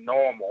heavier than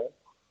normal.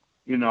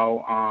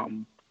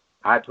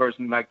 I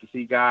personally like to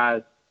see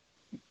guys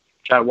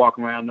try to walk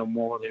around no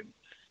more than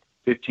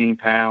 15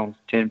 pounds,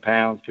 10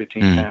 pounds,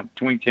 15 pounds,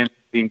 between 10 and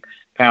 15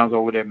 pounds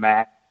over their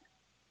max,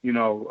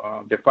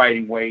 their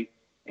fighting weight.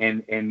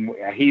 And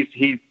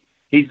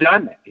he's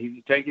done that.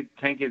 He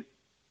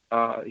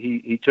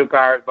took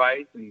our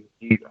advice, and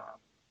he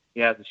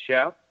has a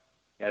chef,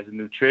 he has a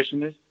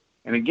nutritionist.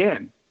 And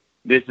again,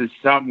 this is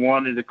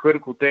one of the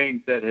critical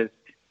things that has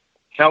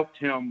helped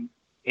him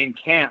in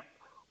camp,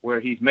 where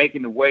he's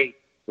making the weight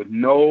with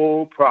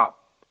no problem.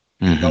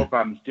 No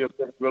problem. He's still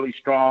really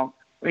strong.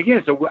 And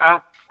again, so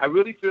I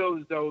really feel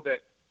as though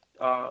that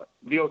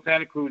Leo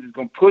Santa Cruz is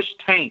going to push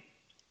Tank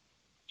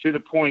to the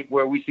point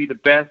where we see the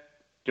best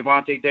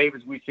Gervonta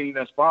Davis we've seen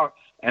thus far.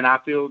 And I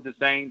feel the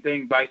same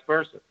thing, vice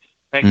versa.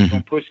 Tank is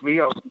going to push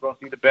Leo. We're going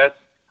to see the best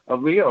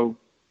of Leo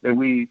that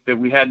we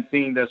hadn't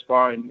seen thus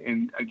far.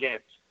 And again,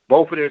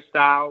 both of their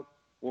styles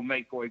will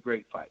make for a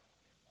great fight.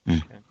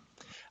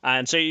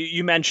 And so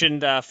you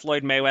mentioned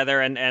Floyd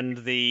Mayweather and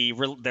the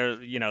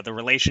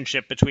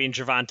relationship between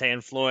Gervonta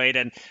and Floyd.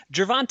 And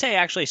Gervonta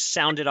actually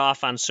sounded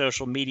off on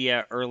social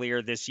media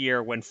earlier this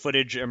year when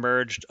footage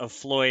emerged of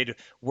Floyd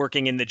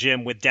working in the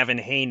gym with Devin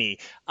Haney.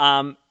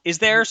 Is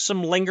there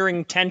some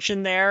lingering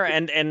tension there?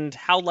 And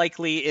how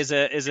likely is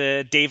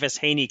a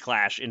Davis-Haney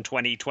clash in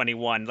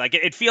 2021? Like,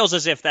 it feels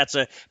as if that's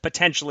a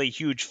potentially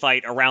huge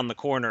fight around the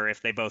corner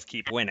if they both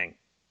keep winning.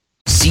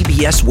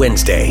 CBS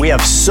Wednesday. We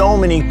have so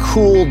many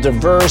cool,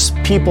 diverse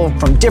people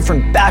from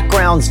different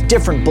backgrounds,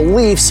 different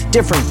beliefs,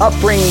 different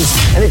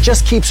upbringings, and it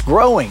just keeps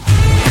growing.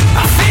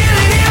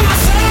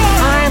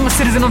 I'm a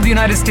citizen of the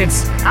United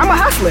States. I'm a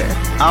hustler.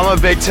 I'm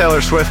a big Taylor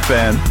Swift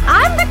fan.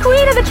 I'm the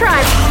queen of the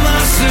tribe.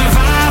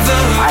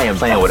 I am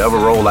playing whatever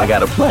role I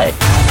gotta play.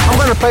 I'm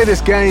gonna play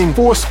this game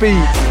full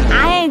speed.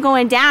 I ain't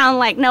going down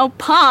like no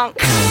punk.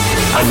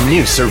 A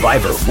new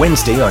Survivor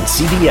Wednesday on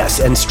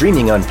CBS and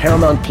streaming on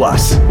Paramount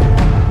Plus.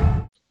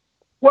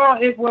 Well,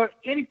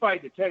 any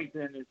fight that takes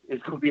in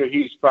is going to be a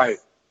huge fight.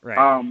 Right.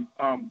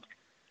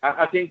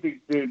 I think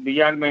the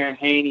young man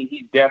Haney,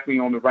 he's definitely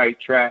on the right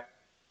track.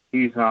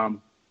 He's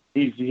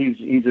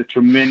a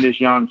tremendous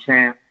young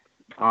champ.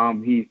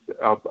 He's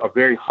a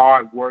very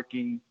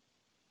hard-working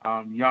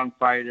young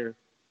fighter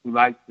who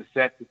likes to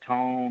set the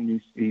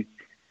tone.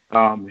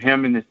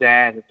 Him and his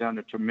dad have done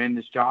a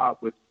tremendous job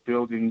with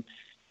building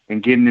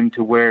and getting him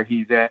to where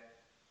he's at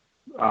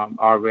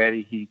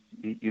already. He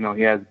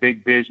has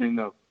big vision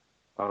of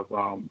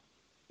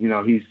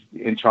he's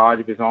in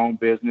charge of his own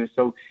business.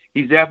 So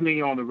he's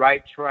definitely on the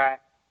right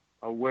track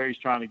of where he's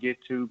trying to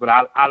get to. But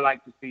I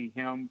like to see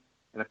him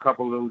and a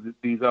couple of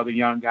these other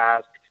young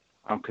guys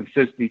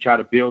consistently try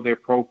to build their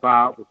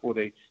profile before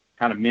they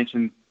kind of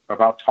mention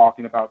about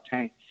talking about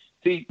Tank.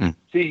 See,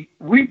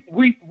 we're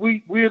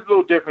a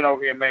little different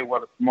over here in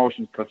Mayweather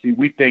Promotions because,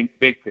 we think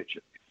big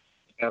picture.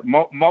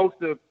 Most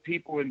of the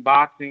people in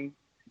boxing,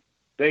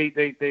 they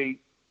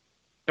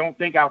don't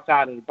think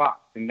outside of the box.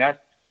 And that's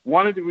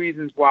one of the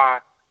reasons why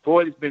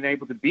Floyd has been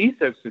able to be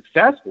so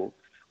successful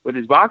with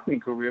his boxing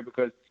career,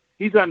 because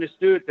he's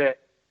understood that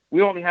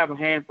we only have a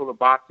handful of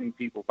boxing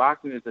people.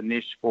 Boxing is a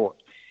niche sport.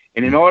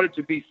 And in order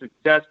to be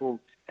successful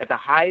at the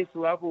highest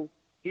level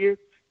here,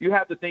 you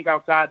have to think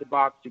outside the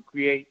box to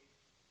create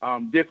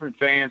different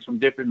fans from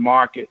different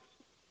markets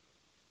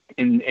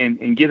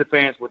and give the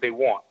fans what they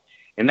want.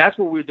 And that's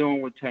what we're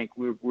doing with Tank.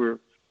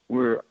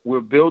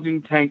 We're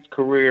building Tank's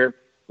career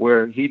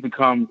where he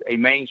becomes a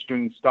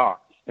mainstream star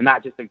and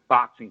not just a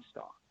boxing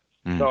star.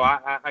 Mm-hmm. So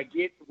I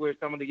get where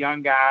some of the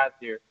young guys,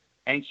 they're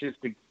anxious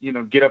to,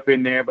 get up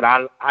in there,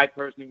 but I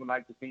personally would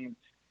like to see him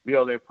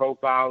build their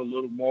profile a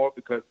little more,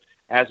 because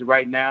as of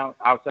right now,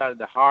 outside of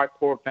the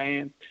hardcore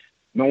fans,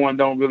 no one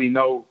don't really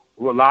know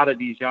who a lot of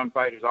these young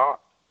fighters are.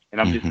 And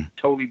I'm just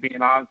totally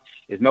being honest.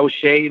 There's no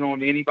shade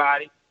on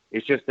anybody.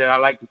 It's just that I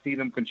like to see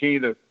them continue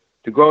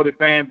to grow the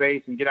fan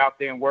base and get out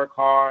there and work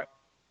hard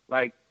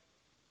like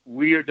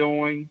we're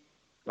doing,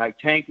 like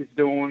Tank is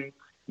doing,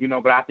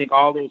 but I think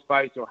all those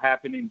fights will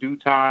happen in due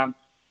time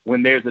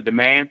when there's a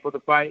demand for the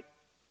fight.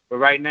 But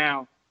right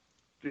now,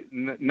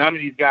 none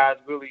of these guys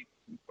really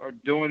are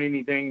doing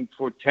anything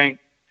for Tank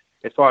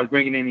as far as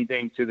bringing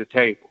anything to the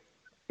table.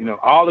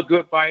 All the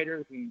good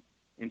fighters and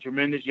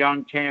tremendous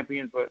young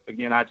champions, but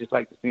again, I just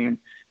like to see them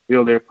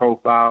build their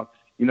profile.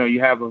 You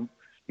have one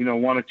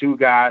or two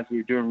guys who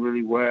are doing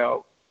really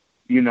well,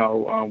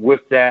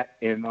 with that.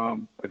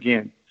 And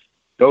again,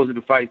 those are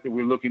the fights that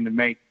we're looking to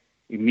make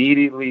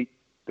immediately.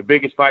 The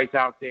biggest fights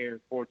out there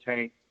for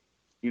Tank,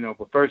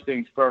 but first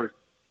things first,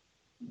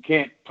 you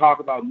can't talk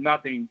about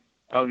nothing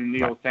other than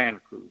Leo Santa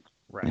Cruz.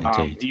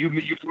 Right. You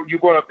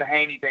brought up the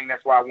Haney thing.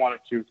 That's why I wanted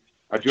to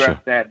address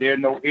that. There are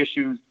no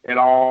issues at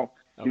all.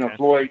 Okay.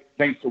 Floyd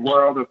thinks the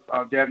world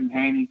of Devin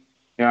Haney.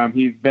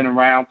 He's been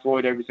around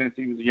Floyd ever since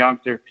he was a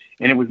youngster,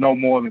 and it was no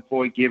more than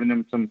Floyd giving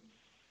him some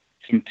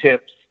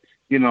tips,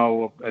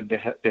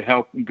 to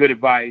help and good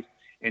advice.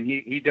 And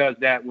he does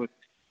that with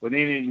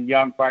any of the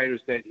young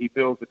fighters that he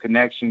builds a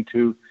connection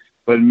to.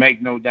 But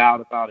make no doubt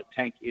about it,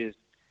 Tank is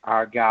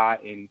our guy,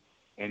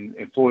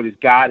 and Floyd has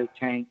guided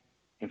Tank,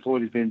 and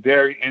Floyd has been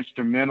very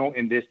instrumental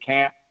in this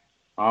camp,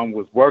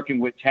 with working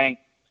with Tank,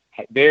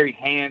 very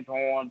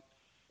hands-on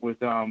with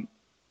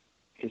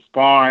his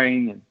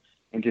sparring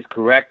and just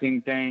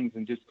correcting things,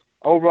 and just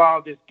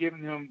overall just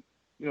giving him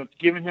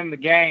the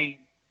game,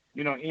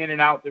 in and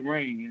out the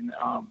ring.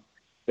 And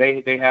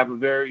they have a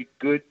very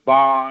good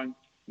bond.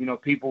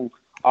 People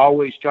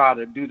always try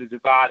to do the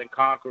divide and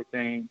conquer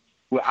thing.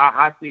 Well,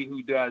 I see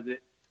who does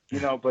it,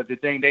 but the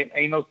thing, they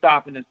ain't no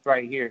stopping us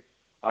right here.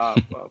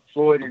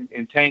 Floyd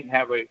and Tank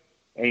have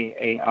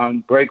a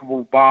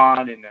unbreakable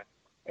bond and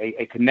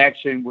a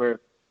connection where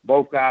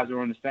both guys are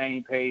on the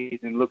same page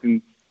and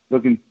looking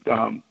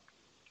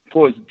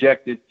Floyd's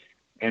objective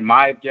and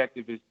my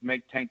objective is to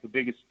make Tank the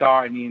biggest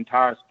star in the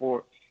entire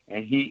sport,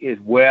 and he is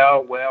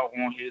well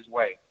on his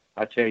way.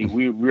 I tell you,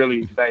 we're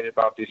really excited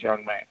about this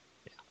young man.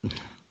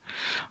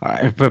 All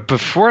right, but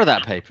before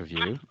that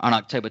pay-per-view on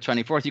October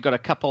 24th, you've got a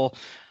couple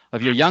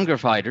of your younger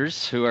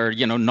fighters who are,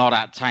 not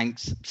at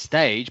Tank's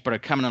stage, but are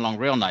coming along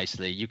real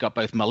nicely. You've got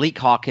both Malik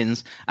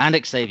Hawkins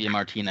and Xavier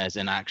Martinez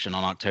in action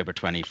on October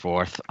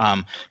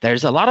 24th.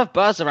 There's a lot of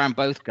buzz around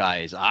both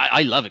guys.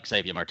 I love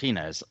Xavier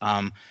Martinez.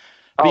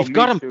 We've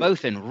got them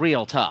both in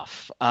real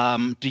tough.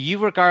 Do you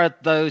regard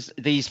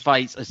these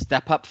fights as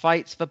step-up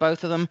fights for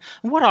both of them?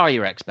 What are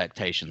your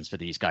expectations for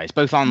these guys,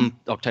 both on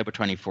October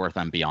 24th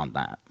and beyond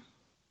that?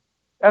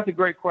 That's a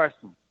great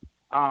question.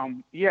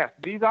 Yes,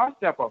 these are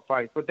step-up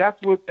fights, but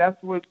that's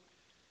what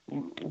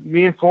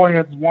me and Floyd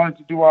has wanted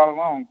to do all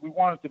along. We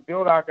wanted to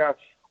build our guys.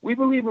 We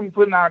believe in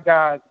putting our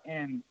guys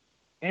in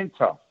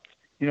tough,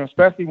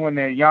 especially when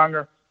they're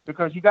younger,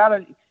 because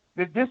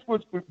this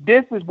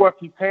is what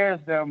prepares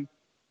them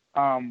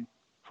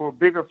for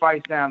bigger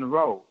fights down the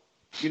road.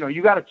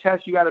 You got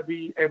to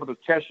be able to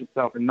test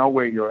yourself and know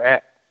where you're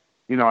at,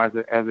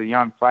 as a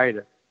young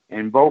fighter.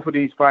 And both of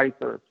these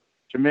fights are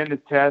tremendous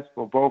tests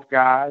for both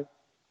guys.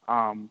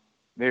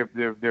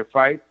 They're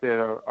fights that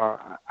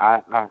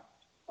are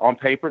on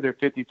paper, they're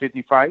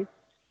 50-50 fights.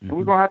 Mm-hmm. And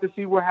we're going to have to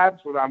see what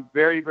happens with them. I'm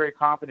very, very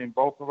confident in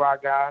both of our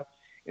guys.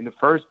 In the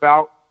first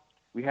bout,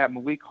 we have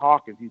Malik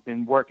Hawkins. He's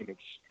been working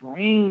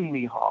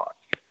extremely hard.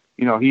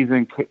 He's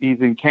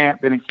in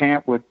camp, been in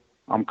camp with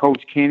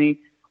Coach Kenny,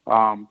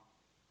 who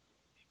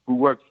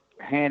works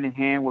hand in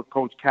hand with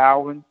Coach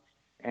Calvin.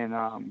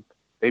 And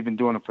they've been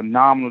doing a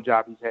phenomenal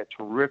job. He's had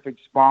terrific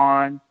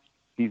sparring.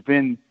 He's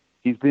been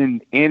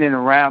in and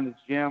around the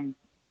gym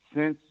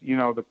since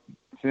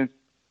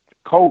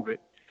COVID,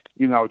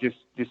 just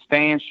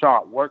staying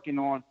sharp, working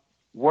on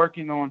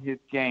his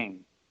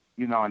game,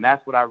 and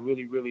that's what I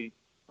really, really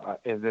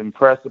is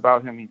impressed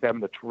about him. He's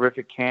having a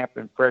terrific camp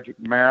in Frederick,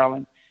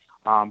 Maryland.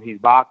 He's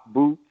boxed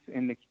Boots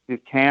in this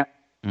camp.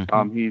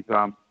 Mm-hmm. He's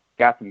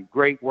got some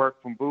great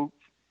work from Boots.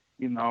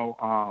 You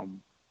know,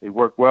 they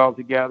work well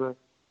together.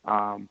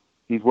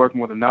 He's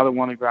working with another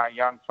one of our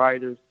young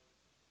fighters,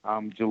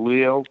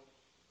 Jaleel,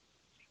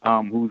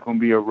 who's going to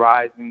be a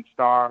rising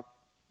star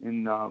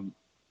in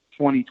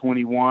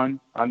 2021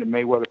 under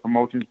Mayweather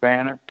Promotions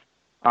banner.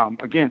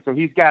 Again, so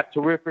he's had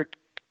terrific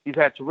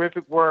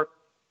work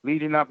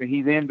leading up, and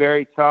he's in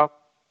very tough.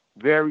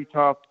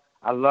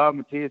 I love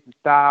Matias'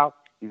 style.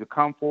 He's a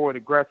come-forward,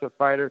 aggressive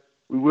fighter.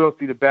 We will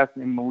see the best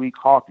in Malik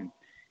Hawkins.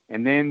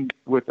 And then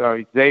with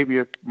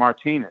Xavier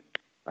Martinez,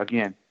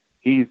 again,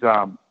 he's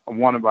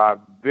one of our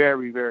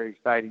very, very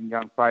exciting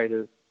young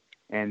fighters.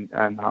 And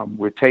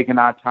we're taking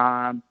our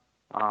time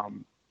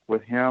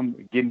with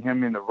him, getting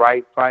him in the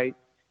right fight.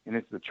 And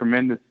it's a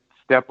tremendous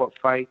step-up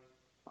fight.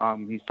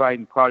 He's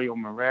fighting Claudio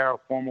Moreira,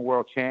 former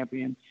world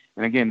champion.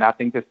 And again, I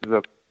think this is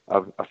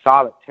a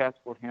solid test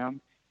for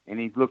him. And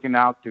he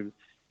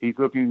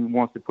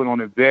wants to put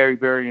on a very,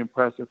 very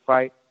impressive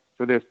fight.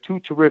 So there's two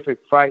terrific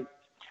fights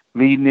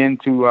leading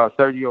into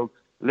Sergio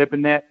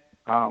Lipinets.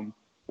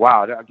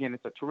 Wow, again,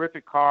 it's a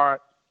terrific card.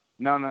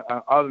 None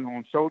other than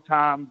on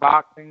Showtime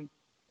Boxing,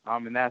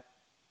 and that's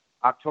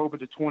October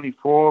the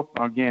 24th.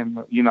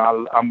 Again, you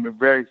know, I'm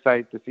very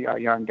excited to see our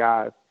young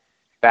guys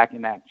back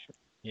in action.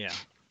 Yeah.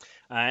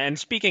 And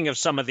speaking of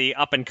some of the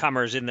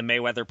up-and-comers in the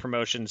Mayweather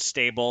Promotions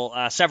stable,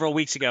 several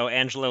weeks ago,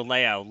 Angelo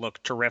Leo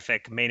looked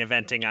terrific, main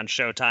eventing on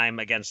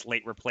Showtime against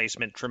late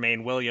replacement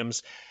Tremaine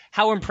Williams.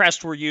 How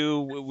impressed were you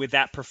with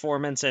that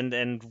performance,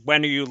 and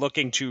when are you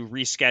looking to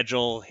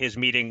reschedule his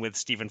meeting with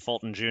Stephen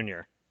Fulton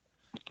Jr.?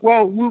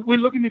 Well, we're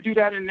looking to do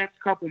that in the next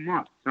couple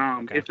months.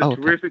 It's a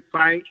terrific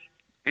fight.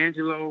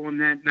 Angelo on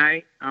that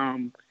night,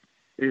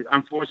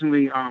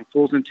 unfortunately,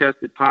 Fulton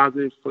tested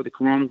positive for the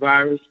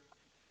coronavirus,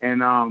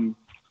 and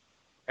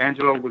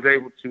Angelo was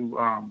able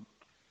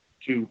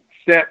to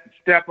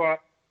step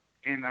up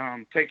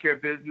and take care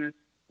of business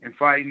in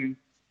fighting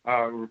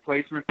a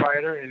replacement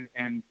fighter.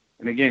 And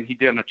again, he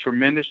did a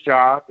tremendous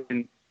job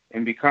in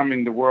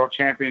becoming the world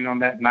champion on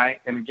that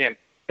night. And again,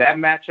 that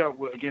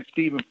matchup against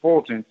Stephen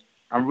Fulton,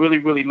 I'm really,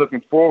 really looking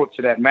forward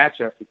to that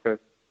matchup because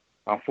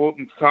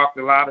Fulton's talked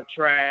a lot of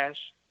trash.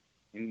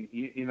 And,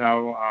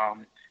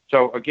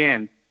 so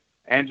again,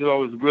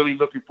 Angelo is really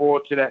looking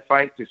forward to that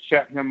fight to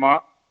shut him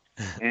up.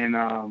 And,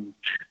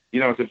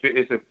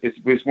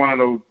 it's one of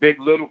those big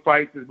little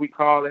fights, as we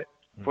call it,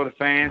 for the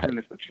fans, and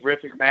it's a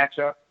terrific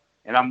matchup.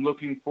 And I'm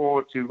looking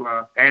forward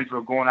to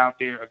Angelo going out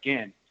there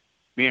again,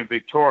 being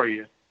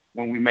victorious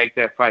when we make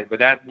that fight. But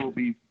that will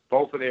be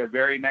both of their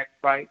very next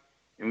fight,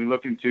 and we're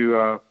looking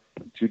to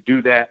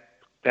do that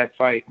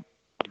fight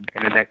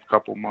in the next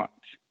couple months.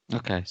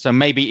 Okay, so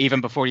maybe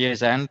even before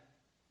year's end.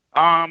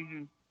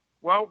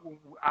 Well,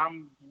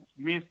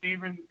 me and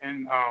Stephen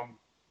and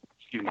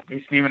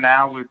Stephen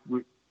now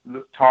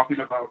we're talking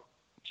about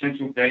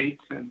potential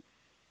dates, and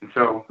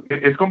so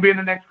it's going to be in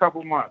the next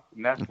couple months,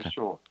 and that's for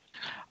sure.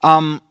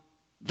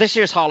 This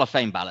year's Hall of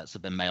Fame ballots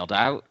have been mailed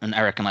out, and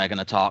Eric and I are going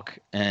to talk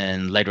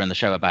later in the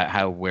show about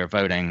how we're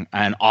voting.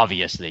 And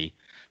obviously,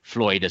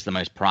 Floyd is the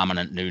most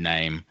prominent new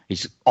name.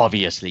 He's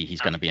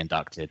going to be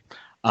inducted.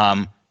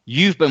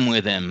 You've been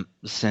with him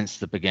since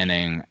the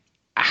beginning.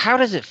 How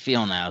does it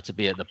feel now to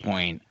be at the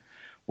point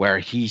where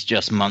he's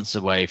just months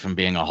away from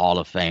being a Hall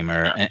of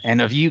Famer?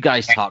 And have you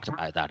guys talked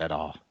about that at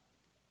all?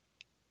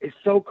 It's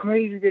so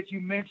crazy that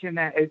you mentioned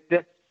that.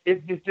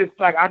 It's just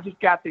like I just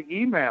got the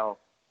email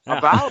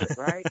about it,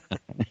 right?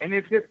 And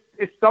it's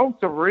so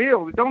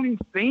surreal. It don't even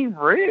seem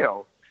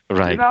real.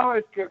 Right. You know,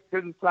 it's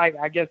because it's like,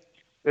 I guess,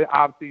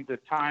 obviously the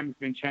time has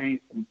been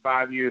changed from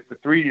 5 years to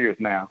 3 years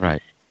now.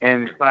 Right.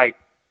 And it's like,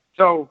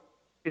 so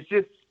it's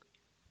just,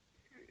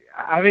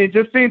 I mean, it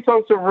just seems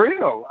so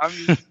surreal. I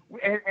mean,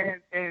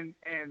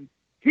 and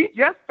he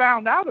just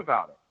found out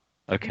about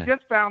it. Okay. He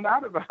just found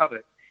out about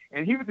it.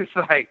 And he was just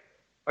like,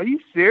 are you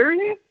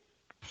serious?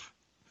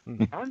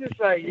 I'm just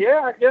like,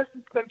 yeah, I guess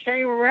it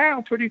came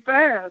around pretty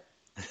fast.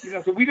 You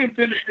know, so we didn't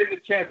finish getting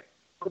a chance to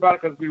talk about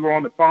it because we were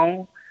on the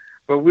phone,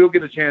 but we'll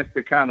get a chance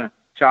to kind of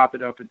chop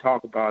it up and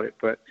talk about it.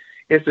 But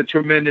it's a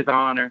tremendous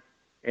honor.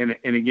 And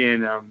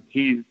again,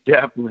 he's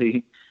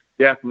definitely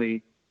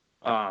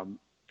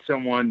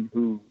someone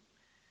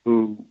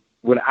who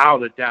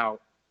without a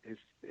doubt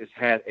has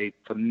had a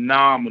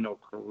phenomenal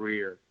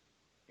career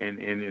and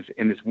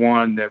is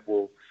one that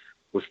will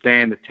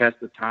stand the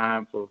test of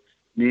time for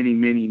many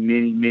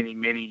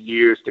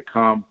years to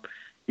come.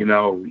 You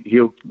know,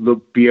 he'll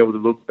be able to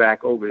look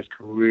back over his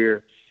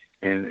career,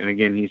 and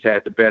again, he's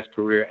had the best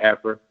career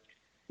ever.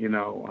 You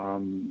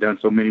know, done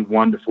so many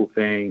wonderful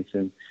things,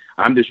 and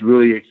I'm just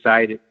really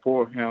excited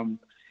for him.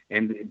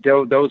 And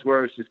those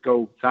words just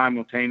go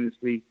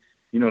simultaneously,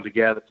 you know,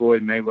 together.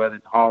 Floyd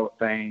Mayweather Hall of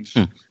Fame,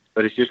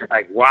 but it's just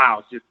like, wow,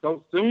 it's just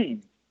so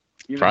soon.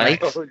 You know,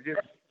 right? It's just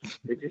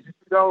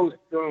so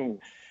soon.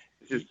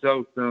 It's just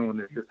so soon.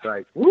 It's just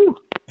like, woo.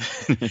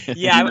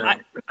 Yeah,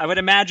 I would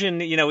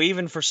imagine,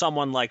 even for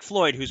someone like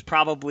Floyd, who's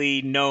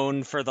probably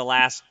known for the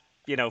last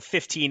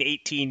 15,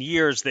 18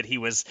 years that he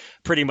was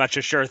pretty much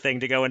a sure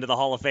thing to go into the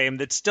Hall of Fame,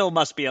 that still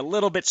must be a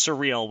little bit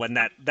surreal when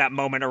that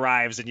moment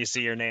arrives and you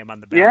see your name on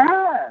the ballot.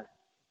 Yeah.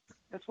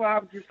 That's why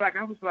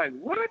I was like,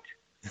 what?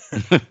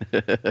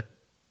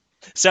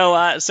 So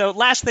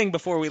last thing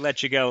before we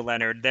let you go,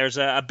 Leonard, there's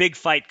a big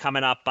fight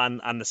coming up on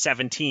the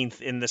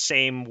 17th in the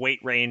same weight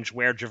range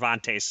where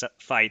Gervonta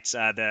fights,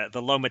 the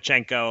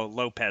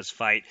Lomachenko-Lopez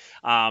fight.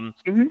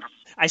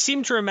 I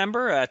seem to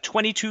remember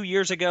 22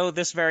 years ago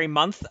this very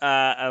month,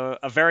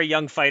 a very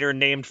young fighter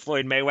named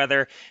Floyd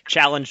Mayweather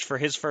challenged for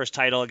his first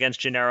title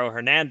against Gennaro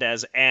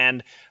Hernandez.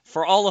 And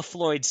for all of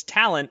Floyd's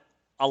talent,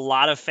 a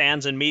lot of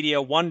fans and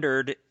media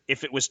wondered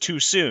if it was too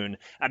soon.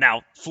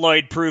 Now,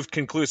 Floyd proved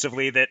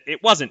conclusively that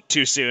it wasn't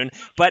too soon,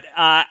 but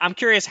I'm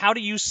curious, how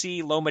do you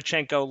see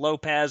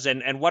Lomachenko-Lopez,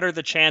 and what are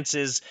the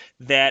chances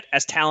that,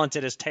 as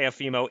talented as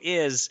Teofimo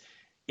is,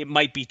 it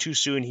might be too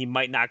soon, he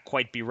might not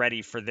quite be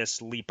ready for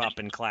this leap up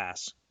in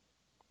class?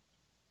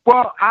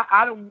 Well,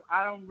 I don't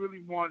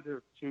really want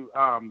to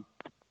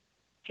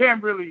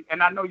can't really,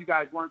 and I know you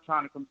guys weren't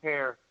trying to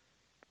compare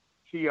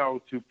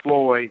Teo to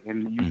Floyd,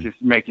 and you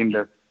just making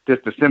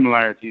just the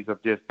similarities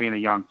of just being a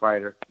young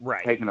fighter,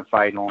 right, taking a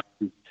fight on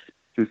too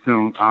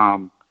soon.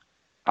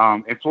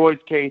 In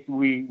Floyd's case,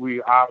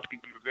 we obviously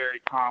were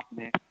very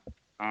confident.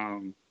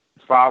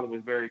 His father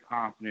was very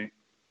confident.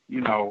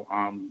 Gennaro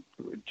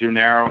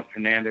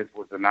Hernandez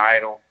was an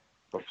idol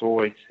for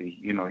Floyd.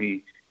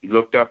 He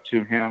looked up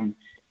to him,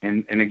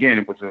 and again,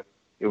 it was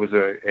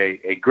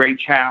a great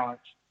challenge.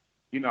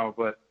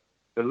 But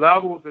the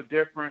levels are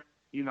different.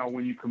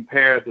 When you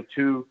compare the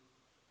two.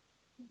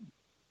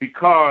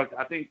 Because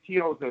I think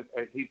Teo's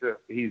he's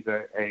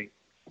a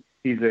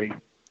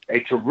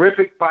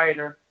terrific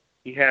fighter.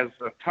 He has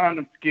a ton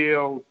of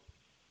skills,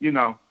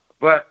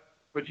 But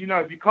if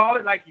you call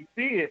it like you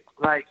see it,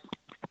 like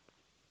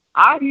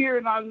I hear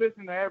and I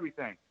listen to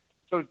everything.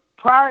 So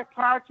prior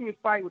to his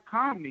fight with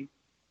Comey,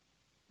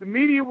 the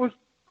media was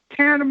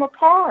tearing him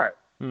apart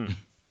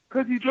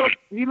because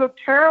he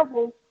looked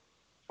terrible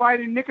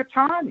fighting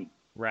Nikitani.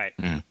 Right.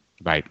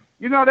 Right.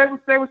 They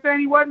were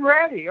saying he wasn't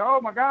ready. Oh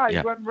my God, he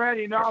wasn't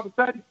ready. And all of a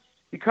sudden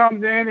he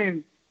comes in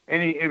and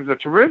it was a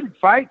terrific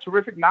fight,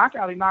 terrific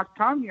knockout. He knocked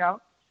Tommy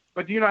out.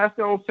 But that's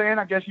the old saying.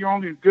 I guess you're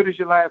only as good as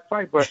your last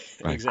fight. But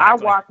exactly. I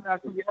watch and I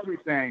see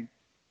everything.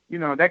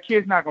 That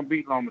kid's not gonna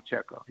beat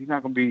Lomachenko. He's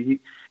not gonna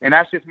be. And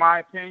that's just my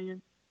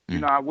opinion.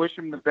 I wish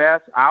him the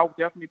best. I'll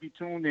definitely be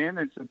tuned in.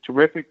 It's a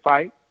terrific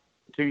fight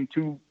between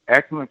two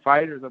excellent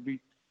fighters. I'm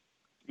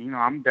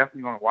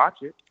definitely gonna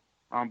watch it.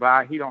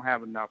 But he don't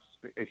have enough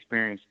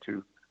experience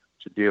to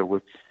deal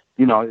with.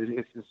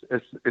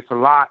 It's a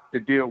lot to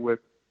deal with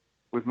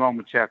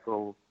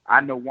Lomachenko.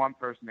 I know one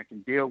person that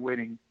can deal with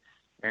him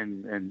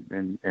and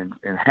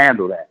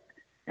handle that,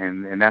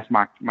 and that's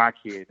my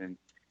kid.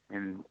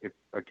 And if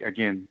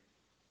again,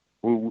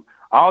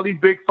 all these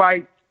big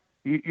fights,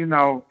 I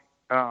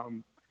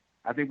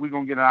think we're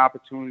gonna get an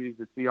opportunity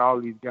to see all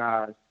these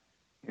guys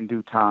in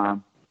due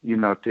time.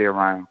 If they're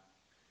around.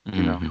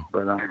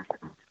 But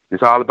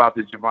it's all about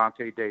the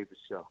Gervonta Davis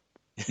show.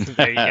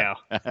 There you go.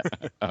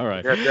 All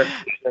right.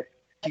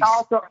 And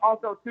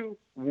also too,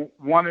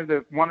 one of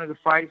the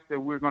fights that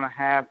we're gonna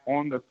have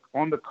on the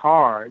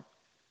card,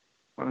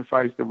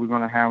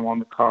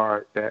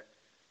 that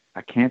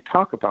I can't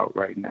talk about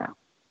right now.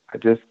 I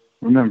just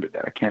remembered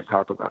that I can't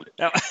talk about it.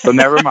 So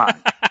never mind.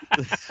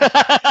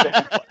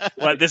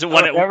 What this is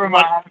one of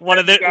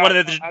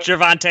the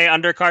Gervonta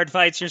undercard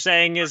fights you're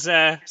saying is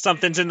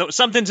something's in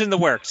the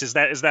works. Is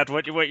that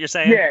what you're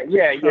saying? Yeah.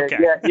 Okay.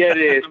 Yeah, it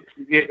is.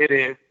 It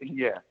is.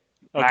 Yeah.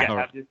 Okay.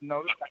 I just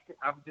noticed.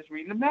 I'm just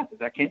reading the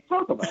message. I can't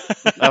talk about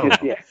it.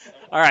 Yeah.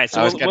 All right.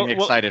 So I was getting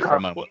excited for a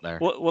moment there.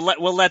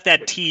 We'll let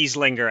that tease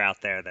linger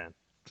out there then.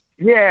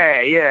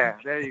 Yeah.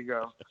 There you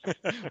go.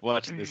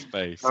 Watch this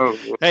space. Oh.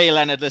 Hey,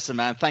 Leonard, listen,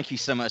 man, thank you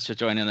so much for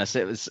joining us.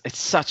 It's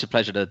such a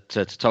pleasure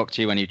to talk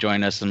to you when you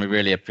join us, and we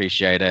really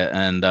appreciate it.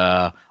 And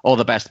all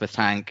the best with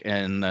Tank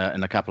in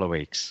a couple of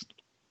weeks.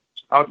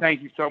 Oh,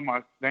 thank you so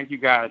much. Thank you,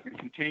 guys, and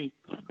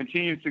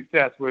continued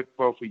success with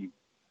both of you.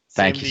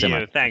 Thank you so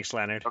much. Thanks,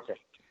 Leonard. Okay.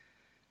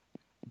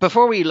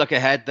 Before we look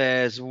ahead,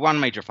 there's one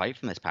major fight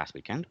from this past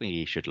weekend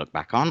we should look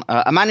back on.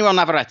 Emmanuel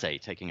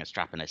Navarrete taking a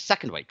strap in his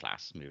second weight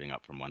class, moving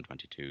up from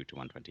 122 to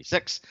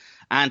 126,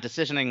 and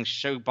decisioning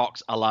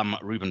Showbox alum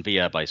Ruben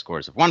Villa by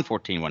scores of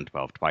 114,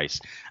 112 twice,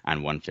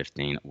 and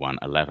 115,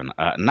 111.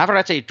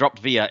 Navarrete dropped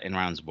Villa in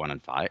rounds 1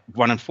 and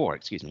 4.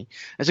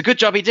 It's a good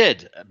job he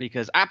did,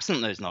 because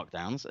absent those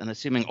knockdowns, and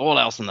assuming all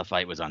else in the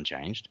fight was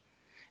unchanged,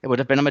 it would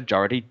have been a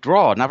majority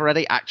draw.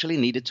 Navarrete actually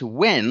needed to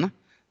win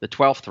the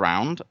 12th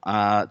round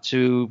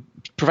to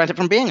prevent it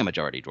from being a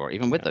majority draw,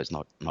 even with those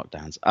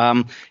knockdowns.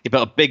 He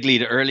built a big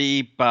lead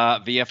early, but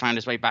Villa found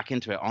his way back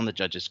into it on the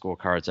judges'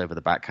 scorecards over the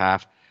back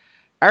half.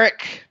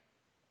 Eric,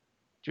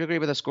 do you agree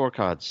with the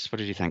scorecards? What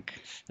did you think?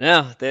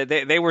 No,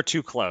 they were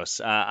too close.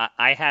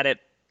 I had it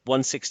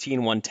 116,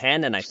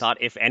 110, and I thought,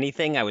 if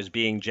anything, I was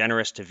being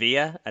generous to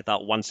Villa. I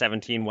thought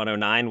 117,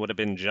 109 would have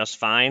been just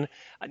fine.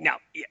 Now,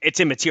 it's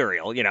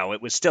immaterial.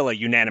 It was still a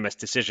unanimous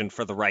decision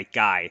for the right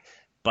guy,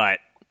 but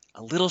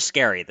a little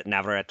scary that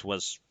Navarrete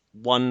was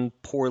one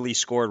poorly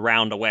scored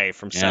round away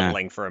from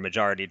settling for a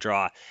majority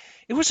draw.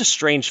 It was a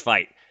strange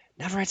fight.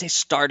 Navarrete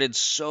started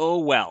so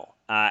well.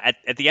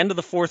 At the end of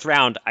the fourth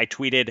round, I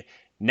tweeted,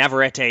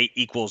 Navarrete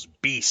equals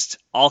beast,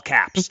 all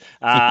caps.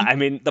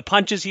 The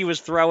punches he was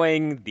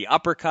throwing, the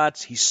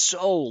uppercuts, he's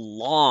so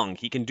long.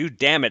 He can do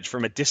damage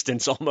from a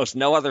distance almost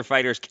no other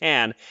fighters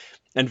can.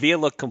 And Villa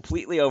looked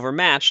completely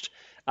overmatched.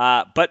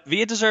 But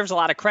Villa deserves a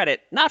lot of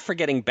credit, not for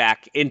getting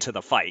back into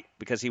the fight,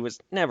 because he was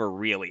never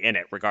really in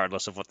it,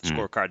 regardless of what the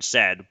scorecard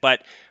said,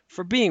 but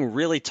for being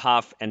really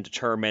tough and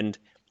determined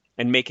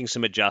and making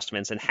some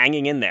adjustments and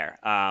hanging in there.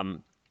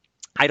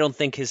 I don't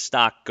think his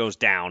stock goes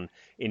down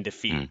in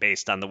defeat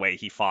based on the way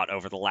he fought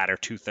over the latter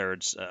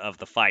 2/3 of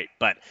the fight.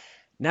 But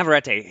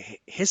Navarrete,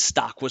 his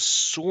stock was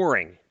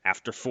soaring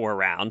after 4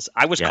 rounds.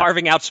 I was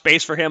carving out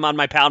space for him on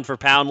my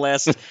pound-for-pound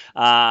list,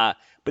 but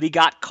he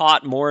got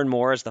caught more and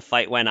more as the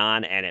fight went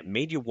on, and it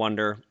made you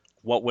wonder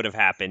what would have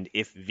happened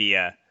if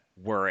Villa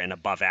were an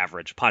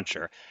above-average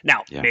puncher.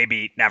 Now,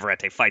 maybe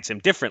Navarrete fights him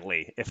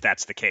differently if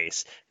that's the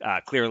case.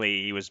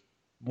 Clearly, he was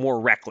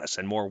more reckless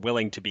and more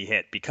willing to be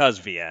hit because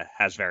Villa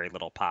has very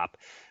little pop.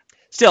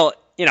 Still,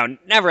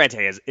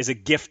 Navarrete is a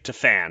gift to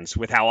fans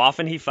with how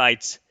often he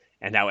fights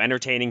and how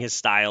entertaining his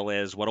style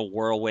is, what a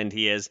whirlwind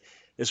he is.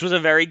 This was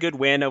a very good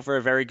win over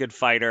a very good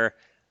fighter,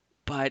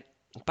 but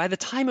by the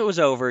time it was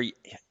over,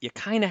 you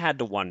kind of had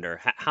to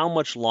wonder, how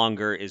much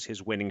longer is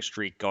his winning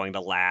streak going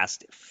to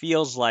last? It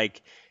feels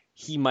like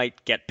he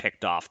might get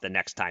picked off the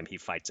next time he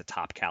fights a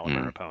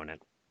top-caliber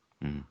opponent.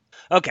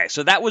 Okay,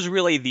 so that was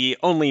really the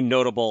only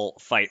notable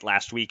fight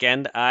last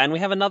weekend, and we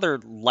have another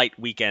light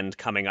weekend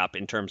coming up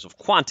in terms of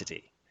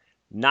quantity,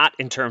 not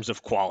in terms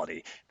of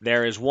quality.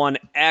 There is one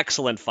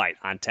excellent fight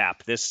on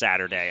tap this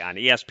Saturday on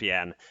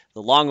ESPN,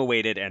 the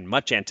long-awaited and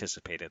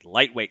much-anticipated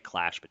lightweight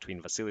clash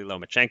between Vasily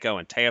Lomachenko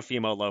and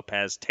Teofimo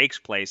Lopez takes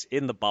place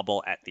in the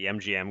bubble at the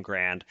MGM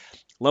Grand.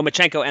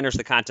 Lomachenko enters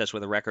the contest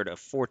with a record of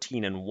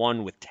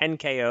 14-1 with 10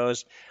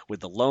 KOs,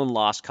 with the lone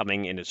loss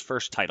coming in his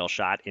first title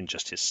shot in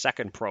just his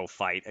second pro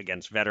fight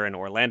against veteran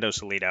Orlando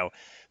Salido,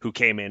 who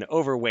came in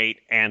overweight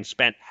and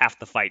spent half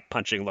the fight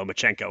punching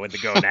Lomachenko in the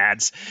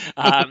gonads.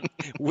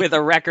 With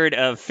a record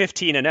of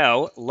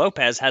 15-0,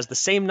 Lopez has the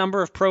same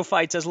number of pro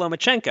fights as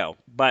Lomachenko,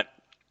 but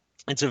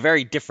it's a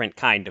very different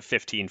kind of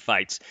 15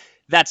 fights.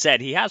 That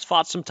said, he has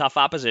fought some tough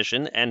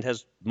opposition and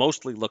has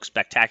mostly looked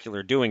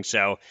spectacular doing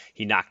so.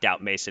 He knocked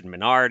out Mason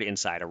Menard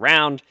inside a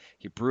round.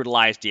 He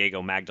brutalized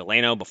Diego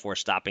Magdaleno before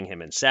stopping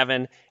him in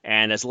 7.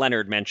 And as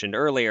Leonard mentioned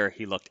earlier,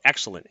 he looked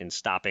excellent in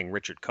stopping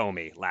Richard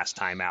Comey last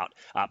time out.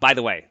 By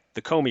the way,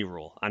 the Comey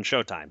rule on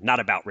Showtime, not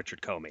about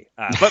Richard Comey,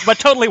 but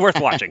totally worth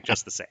watching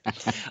just the same.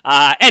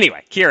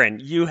 Anyway, Kieran,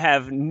 you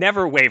have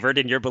never wavered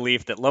in your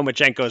belief that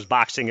Lomachenko's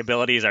boxing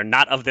abilities are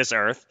not of this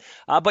earth,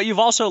 but you've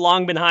also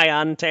long been high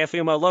on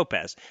Teofimo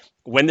Lopez.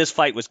 When this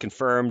fight was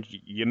confirmed,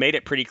 you made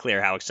it pretty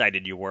clear how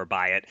excited you were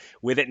by it.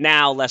 With it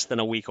now less than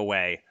a week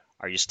away,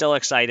 are you still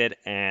excited,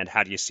 and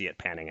how do you see it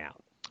panning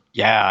out?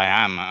 Yeah,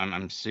 I am.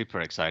 I'm super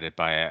excited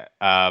by it.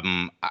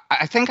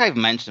 I think I've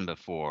mentioned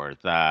before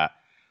that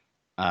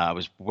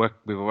we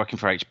were working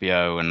for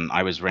HBO, and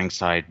I was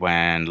ringside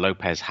when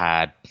Lopez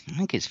had, I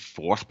think, his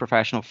 4th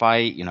professional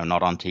fight,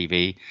 not on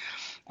TV.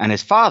 And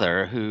his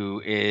father,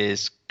 who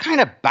is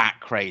kind of bat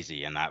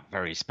crazy in that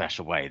very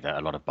special way that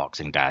a lot of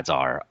boxing dads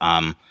are,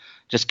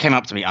 just came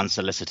up to me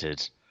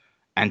unsolicited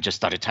and just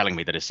started telling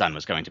me that his son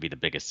was going to be the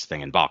biggest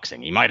thing in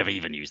boxing. He might have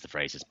even used the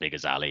phrase as big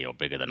as Ali or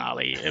bigger than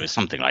Ali. It was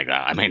something like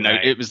that. I mean,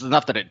 It was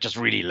enough that it just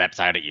really leapt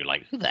out at you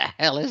like, who the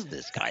hell is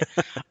this guy?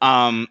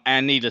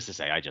 And needless to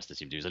say, I just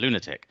assumed he was a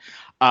lunatic.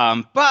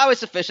 But I was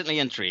sufficiently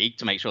intrigued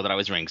to make sure that I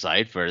was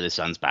ringside for his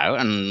son's bout,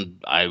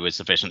 and I was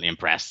sufficiently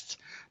impressed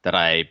that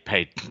I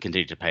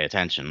continued to pay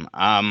attention.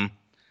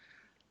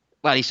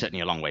 Well, he's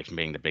certainly a long way from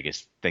being the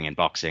biggest thing in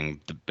boxing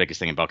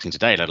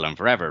today, let alone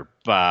forever.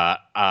 But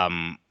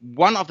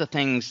one of the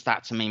things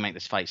that, to me, make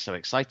this fight so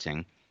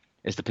exciting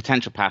is the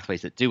potential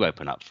pathways that do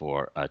open up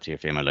for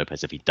Teofimo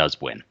Lopez if he does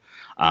win,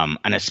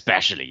 and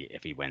especially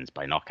if he wins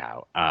by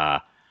knockout.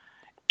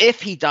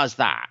 If he does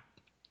that,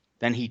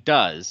 then he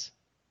does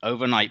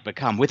overnight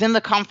become, within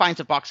the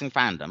confines of boxing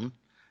fandom,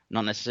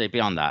 not necessarily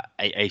beyond that,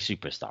 a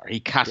superstar. He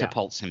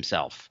catapults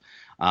himself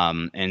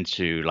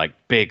into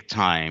like big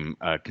time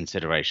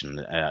consideration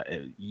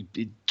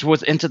toward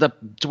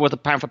the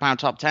pound for pound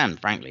top 10.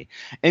 Frankly,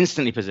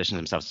 instantly positions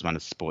himself as one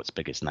of the sport's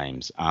biggest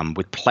names,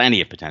 with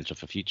plenty of potential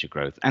for future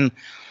growth. And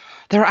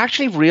there are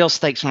actually real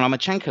stakes from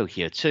Lomachenko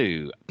here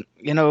too.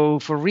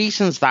 For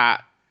reasons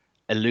that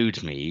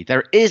elude me,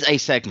 there is a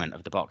segment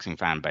of the boxing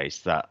fan base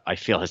that I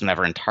feel has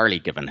never entirely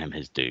given him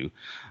his due,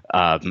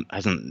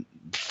 hasn't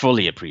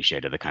fully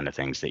appreciated the kind of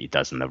things that he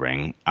does in the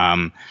ring.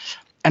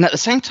 And at the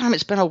same time,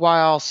 it's been a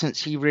while since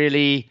he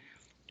really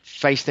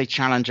faced a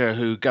challenger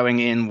who, going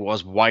in,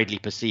 was widely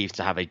perceived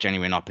to have a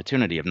genuine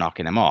opportunity of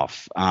knocking him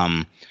off.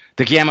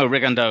 The Guillermo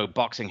Rigondeaux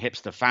boxing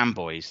hipster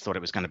fanboys thought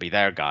it was going to be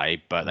their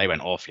guy, but they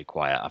went awfully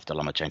quiet after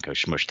Lomachenko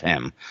smushed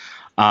him.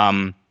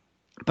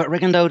 But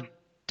Rigondeaux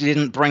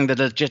didn't bring the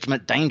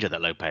legitimate danger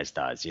that Lopez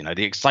does. You know,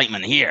 the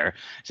excitement here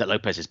is that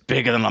Lopez is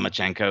bigger than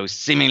Lomachenko,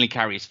 seemingly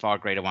carries far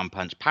greater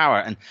one-punch power.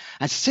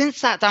 And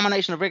since that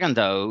domination of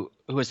Rigondeaux,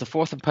 who was the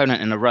fourth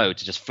opponent in a row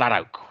to just flat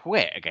out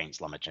quit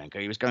against Lomachenko,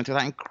 he was going through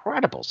that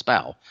incredible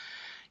spell.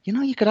 You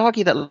know, you could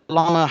argue that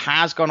Loma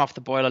has gone off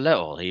the boil a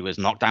little. He was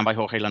knocked down by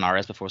Jorge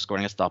Linares before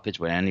scoring a stoppage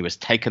win. He was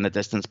taken the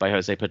distance by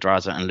Jose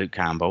Pedraza and Luke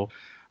Campbell.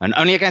 And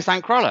only against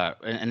Ant Crawler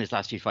in his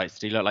last few fights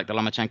did he look like the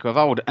Lomachenko of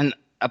old. And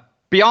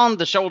beyond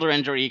the shoulder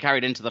injury he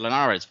carried into the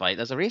Linares fight,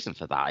 there's a reason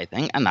for that, I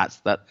think, and that's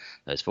that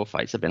those 4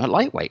 fights have been at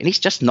lightweight. And he's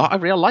just not a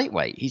real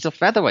lightweight. He's a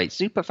featherweight,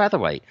 super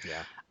featherweight.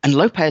 Yeah. And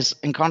Lopez,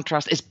 in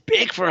contrast, is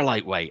big for a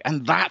lightweight.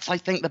 And that's, I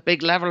think, the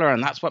big leveler,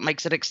 and that's what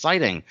makes it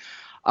exciting.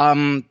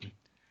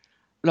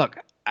 Look,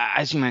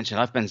 as you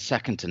mentioned, I've been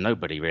second to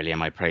nobody, really, in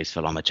my praise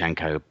for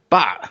Lomachenko.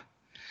 But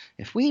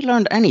if we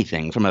learned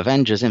anything from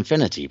Avengers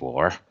Infinity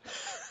War,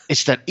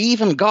 it's that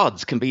even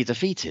gods can be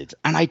defeated.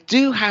 And I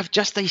do have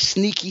just a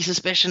sneaky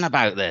suspicion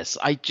about this.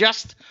 I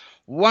just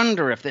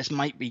wonder if this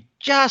might be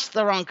just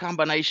the wrong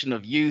combination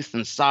of youth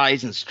and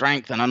size and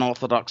strength and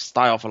unorthodox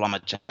style for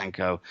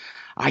Lomachenko.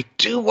 I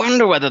do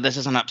wonder whether this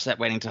is an upset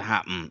waiting to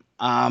happen.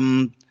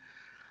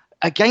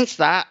 Against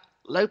that,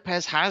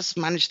 Lopez has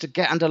managed to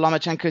get under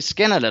Lomachenko's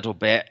skin a little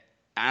bit.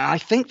 And I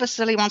think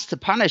Vasily wants to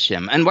punish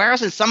him. And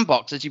whereas in some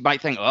boxes you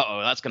might think,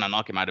 that's going to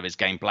knock him out of his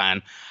game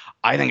plan,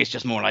 I think it's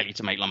just more likely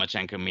to make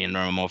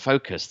Lomachenko more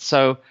focused.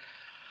 So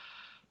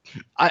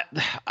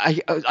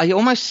I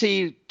almost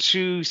see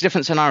 2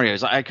 different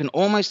scenarios. I can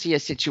almost see a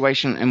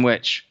situation in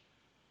which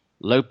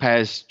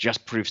Lopez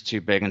just proves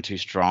too big and too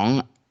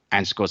strong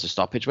and scores a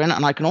stoppage win.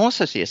 And I can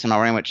also see a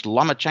scenario in which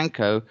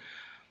Lomachenko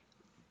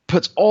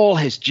puts all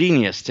his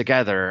genius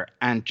together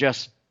and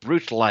just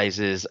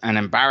brutalizes and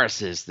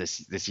embarrasses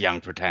this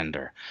young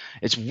pretender.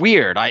 It's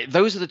weird.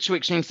 Those are the 2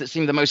 extremes that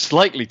seem the most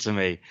likely to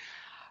me.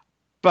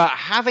 But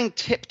having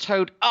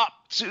tiptoed up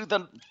to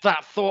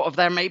that thought of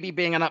there maybe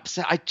being an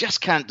upset, I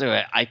just can't do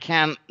it. I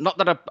can't. Not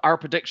that our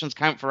predictions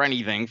count for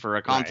anything, for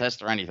a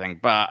contest or anything,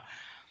 but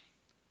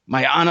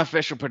my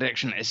unofficial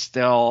prediction is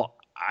still,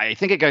 I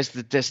think it goes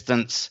the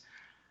distance,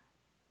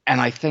 and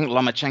I think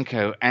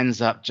Lomachenko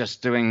ends up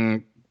just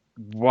doing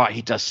what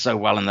he does so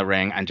well in the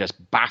ring and just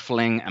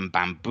baffling and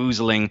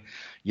bamboozling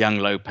young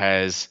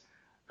Lopez,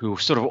 who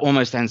sort of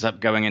almost ends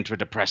up going into a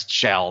depressed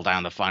shell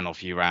down the final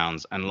few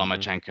rounds. And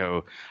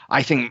Lomachenko,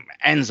 I think,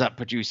 ends up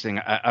producing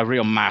a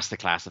real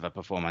masterclass of a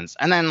performance,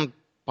 and then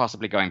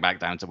possibly going back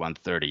down to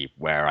 130,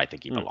 where I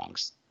think he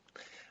belongs.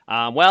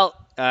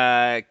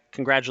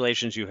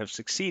 Congratulations. You have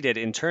succeeded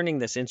in turning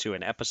this into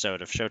an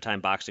episode of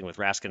Showtime Boxing with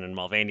Raskin and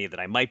Mulvaney that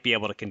I might be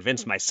able to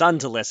convince my son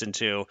to listen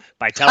to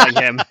by telling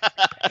him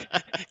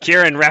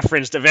Kieran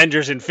referenced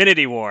Avengers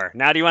Infinity War.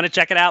 Now, do you want to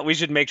check it out? We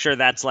should make sure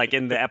that's like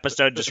in the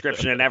episode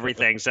description and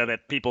everything so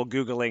that people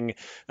Googling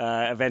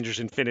Avengers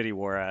Infinity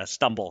War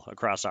stumble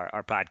across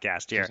our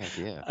podcast here.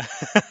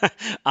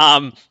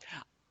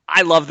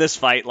 I love this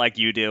fight like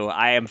you do.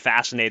 I am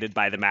fascinated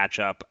by the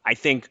matchup. I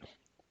think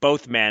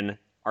both men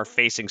are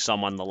facing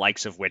someone the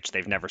likes of which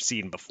they've never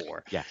seen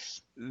before. Yes.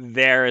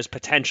 There is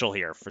potential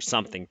here for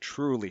something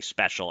truly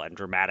special and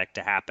dramatic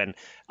to happen.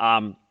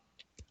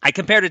 I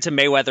compared it to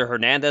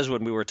Mayweather-Hernandez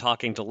when we were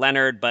talking to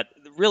Leonard, but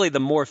really the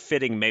more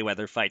fitting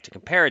Mayweather fight to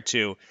compare it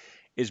to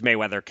is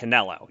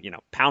Mayweather-Canelo. You know,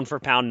 pound for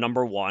pound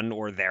number 1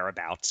 or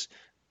thereabouts.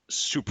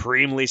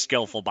 Supremely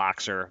skillful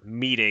boxer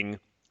meeting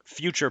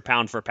future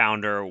pound for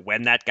pounder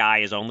when that guy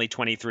is only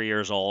 23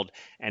 years old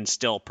and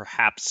still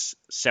perhaps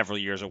several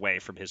years away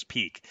from his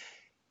peak.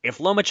 If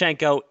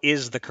Lomachenko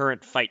is the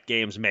current Fight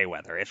Games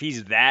Mayweather, if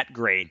he's that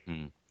great,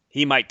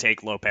 he might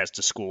take Lopez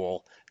to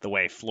school the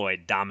way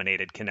Floyd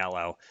dominated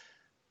Canelo.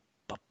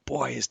 But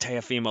boy, is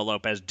Teofimo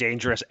Lopez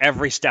dangerous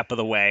every step of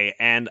the way.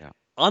 And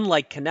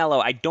unlike Canelo,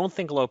 I don't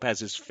think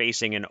Lopez is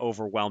facing an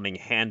overwhelming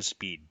hand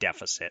speed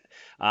deficit.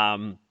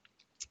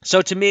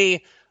 So to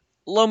me,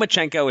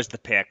 Lomachenko is the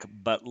pick,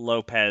 but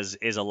Lopez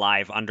is a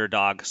live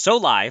underdog. So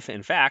live,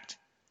 in fact,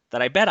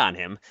 that I bet on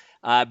him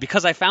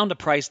because I found a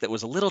price that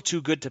was a little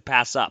too good to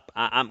pass up.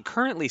 I'm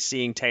currently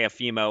seeing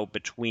Teofimo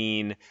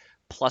between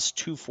plus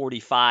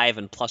 245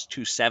 and plus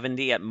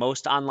 270 at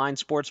most online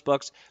sports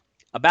books.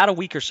 About a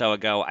week or so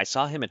ago, I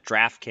saw him at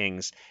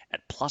DraftKings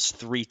at plus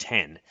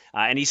 310,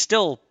 and he's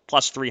still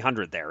plus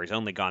 300 there. He's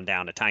only gone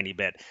down a tiny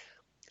bit.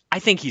 I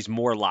think he's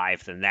more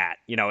live than that.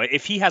 You know,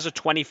 if he has a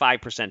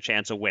 25%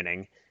 chance of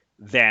winning,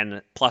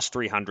 then plus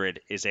 300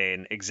 is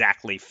an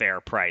exactly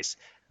fair price.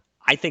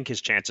 I think his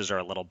chances are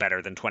a little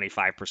better than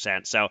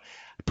 25%. So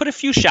put a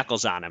few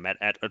shekels on him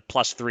at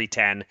plus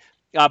 310.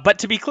 But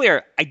to be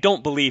clear, I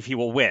don't believe he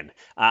will win.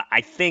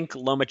 I think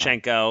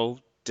Lomachenko,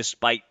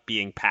 despite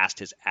being past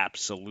his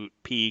absolute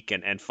peak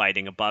and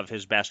fighting above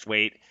his best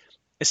weight,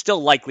 is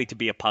still likely to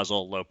be a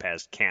puzzle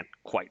Lopez can't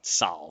quite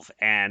solve.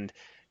 And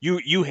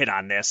you hit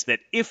on this, that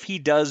if he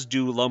does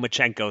do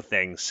Lomachenko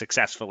things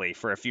successfully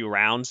for a few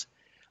rounds,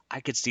 I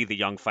could see the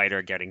young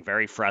fighter getting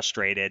very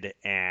frustrated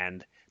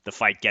and the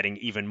fight getting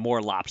even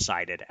more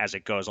lopsided as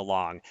it goes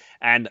along.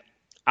 And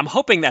I'm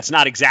hoping that's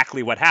not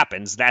exactly what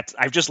happens.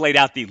 I've just laid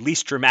out the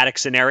least dramatic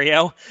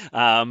scenario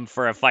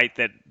for a fight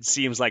that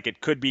seems like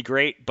it could be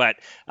great. But,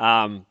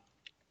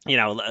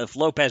 if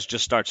Lopez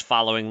just starts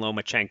following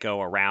Lomachenko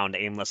around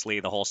aimlessly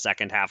the whole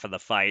second half of the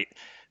fight,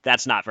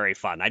 that's not very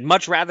fun. I'd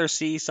much rather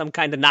see some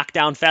kind of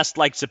knockdown fest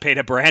like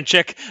Zepeda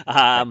Baranchyk.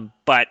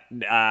 But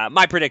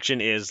my prediction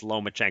is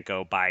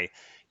Lomachenko by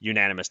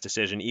unanimous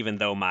decision, even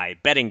though my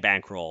betting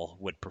bankroll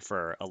would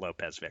prefer a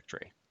Lopez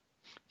victory.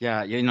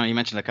 Yeah, you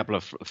mentioned a couple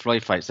of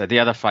Floyd fights there. The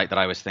other fight that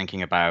I was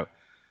thinking about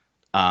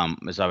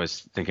as I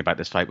was thinking about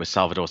this fight was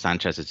Salvador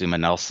Sanchez Azuma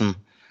Nelson.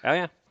 Oh,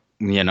 yeah.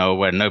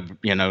 Where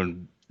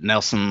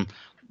Nelson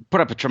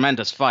put up a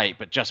tremendous fight,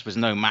 but just was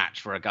no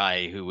match for a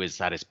guy who was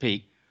at his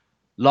peak.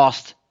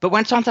 Lost, but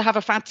went on to have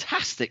a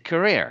fantastic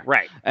career.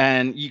 Right.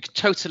 And you could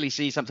totally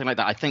see something like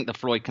that. I think the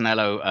Floyd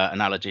Canelo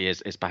analogy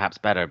is perhaps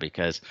better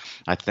because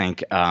I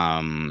think,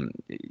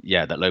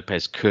 that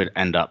Lopez could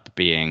end up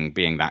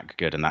being that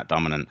good and that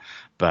dominant.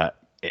 But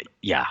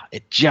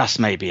it just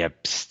may be a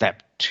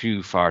step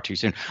too far too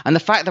soon. And the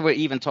fact that we're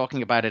even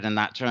talking about it in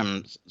that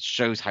terms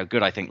shows how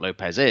good I think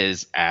Lopez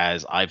is,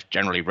 as I've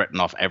generally written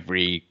off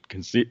every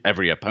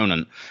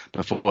opponent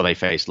before they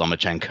faced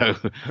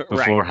Lomachenko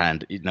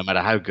beforehand, right, no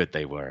matter how good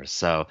they were.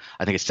 So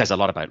I think it says a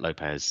lot about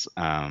Lopez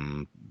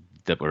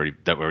that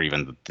we're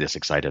even this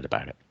excited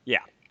about it. Yeah.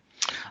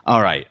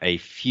 All right, a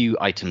few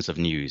items of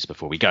news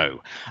before we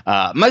go,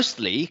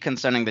 mostly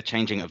concerning the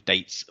changing of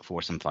dates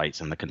for some fights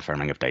and the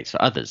confirming of dates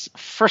for others.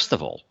 First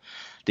of all,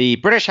 the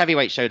British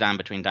heavyweight showdown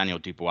between Daniel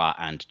Dubois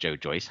and Joe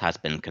Joyce has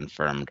been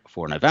confirmed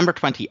for November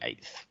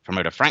 28th.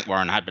 Promoter Frank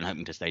Warren had been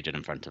hoping to stage it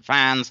in front of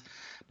fans,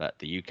 but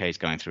the UK is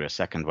going through a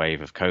second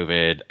wave of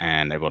COVID,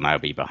 and it will now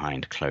be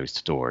behind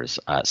closed doors.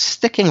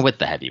 Sticking with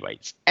the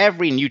heavyweights,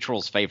 every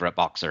neutral's favourite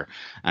boxer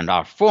and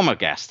our former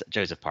guest,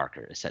 Joseph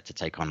Parker, is set to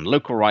take on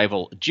local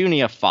rival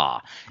Junior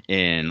Fa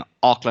in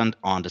Auckland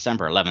on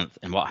December 11th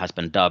in what has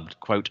been dubbed,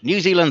 quote, New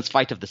Zealand's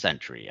fight of the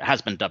century. It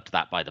has been dubbed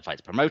that by the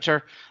fight's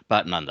promoter,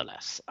 but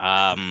nonetheless.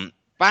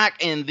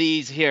 Back in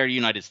these here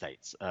United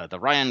States, the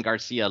Ryan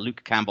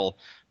Garcia-Luke Campbell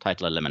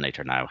title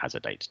eliminator now has a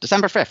date.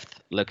 December 5th,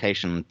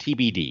 location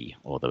TBD,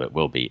 although it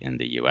will be in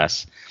the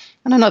US.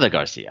 And another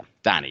Garcia,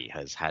 Danny,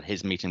 has had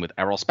his meeting with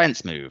Errol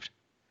Spence moved.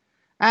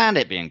 And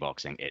it being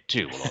boxing, it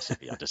too will also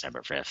be on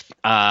December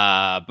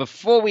 5th.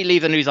 Before we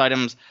leave the news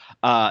items,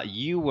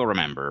 you will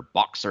remember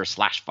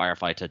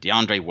boxer/firefighter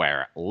DeAndre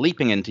Ware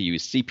leaping in to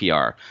use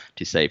CPR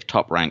to save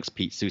Top Rank's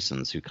Pete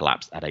Susans, who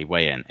collapsed at a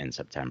weigh-in in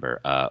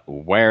September.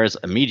 Ware's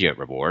immediate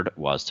reward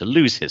was to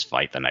lose his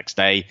fight the next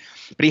day,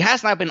 but he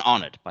has now been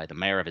honored by the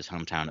mayor of his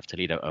hometown of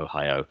Toledo,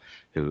 Ohio,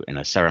 who in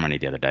a ceremony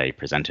the other day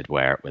presented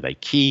Ware with a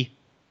key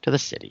to the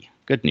city.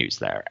 Good news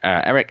there.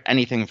 Eric,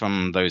 anything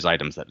from those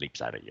items that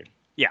leaps out at you?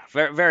 Yeah,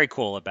 very, very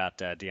cool about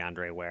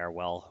DeAndre Ware.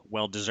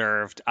 Well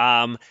deserved.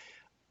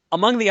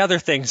 Among the other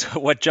things,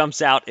 what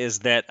jumps out is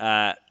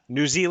that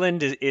New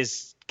Zealand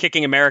is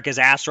kicking America's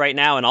ass right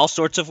now in all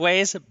sorts of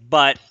ways.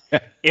 But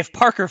if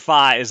Parker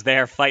Fa is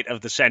their fight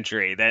of the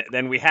century,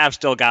 then we have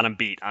still got him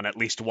beat on at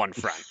least one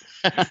front.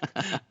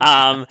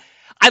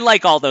 I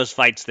like all those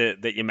fights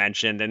that you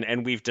mentioned,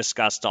 and we've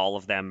discussed all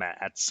of them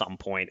at some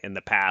point in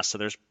the past. So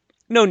there's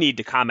no need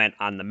to comment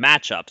on the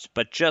matchups,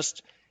 but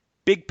just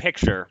big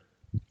picture.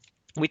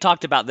 We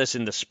talked about this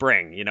in the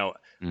spring,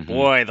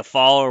 boy, the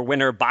fall or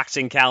winter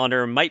boxing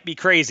calendar might be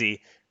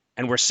crazy,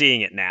 and we're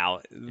seeing it now.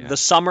 Yeah. The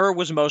summer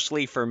was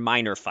mostly for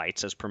minor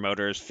fights as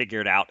promoters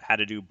figured out how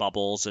to do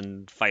bubbles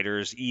and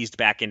fighters eased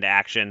back into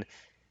action.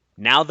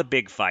 Now the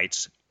big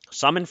fights,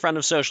 some in front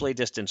of socially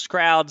distanced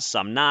crowds,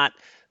 some not.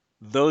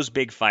 Those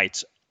big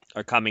fights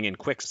are coming in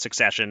quick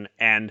succession,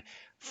 and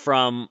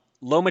from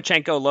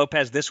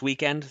Lomachenko-Lopez this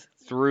weekend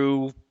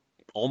through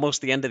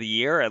almost the end of the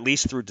year, at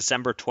least through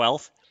December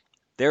 12th,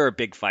 there are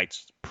big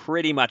fights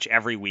pretty much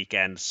every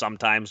weekend,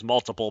 sometimes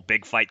multiple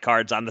big fight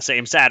cards on the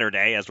same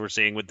Saturday, as we're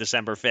seeing with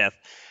December 5th.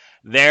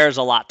 There's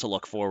a lot to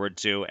look forward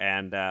to,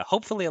 and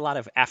hopefully a lot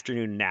of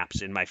afternoon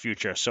naps in my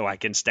future so I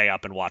can stay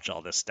up and watch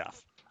all this stuff.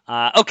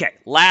 Okay,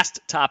 last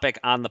topic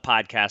on the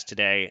podcast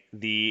today.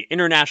 The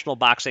International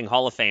Boxing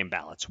Hall of Fame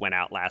ballots went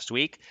out last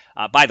week.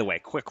 By the way,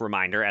 quick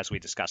reminder, as we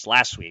discussed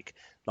last week,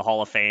 the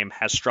Hall of Fame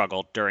has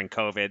struggled during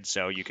COVID,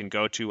 so you can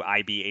go to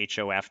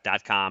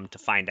ibhof.com to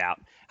find out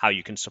how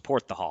you can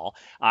support the Hall.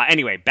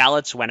 Anyway,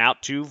 ballots went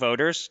out to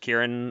voters.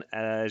 Kieran,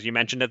 as you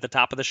mentioned at the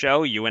top of the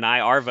show, you and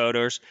I are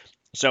voters.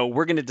 So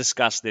we're going to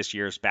discuss this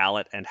year's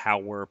ballot and how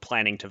we're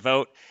planning to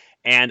vote.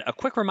 And a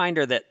quick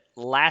reminder that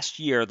last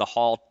year, the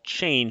Hall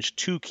changed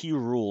two key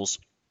rules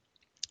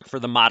for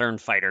the modern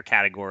fighter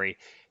category.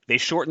 They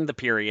shortened the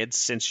period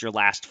since your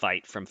last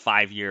fight from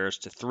 5 years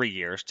to 3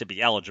 years to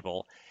be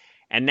eligible.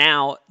 And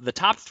now the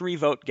top 3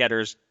 vote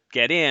getters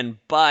get in,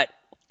 but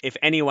if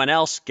anyone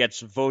else gets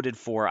voted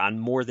for on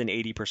more than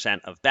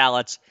 80% of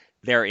ballots,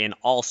 they're in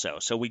also.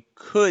 So we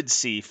could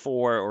see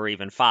 4 or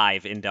even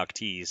 5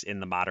 inductees in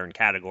the modern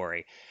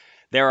category.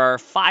 There are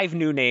 5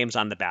 new names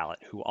on the ballot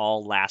who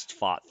all last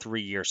fought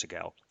 3 years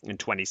ago in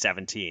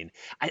 2017.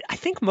 I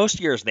think most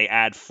years they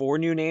add 4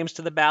 new names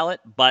to the ballot,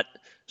 but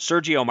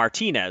Sergio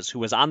Martinez, who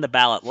was on the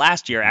ballot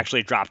last year,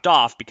 actually dropped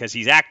off because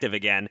he's active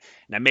again.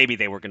 Now, maybe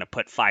they were going to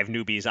put 5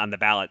 newbies on the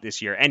ballot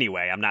this year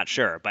anyway. I'm not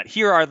sure. But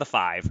here are the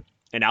 5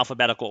 in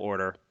alphabetical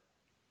order: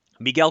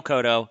 Miguel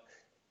Cotto,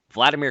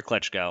 Vladimir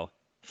Klitschko,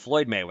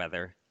 Floyd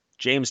Mayweather,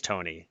 James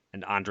Toney,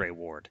 and Andre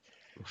Ward.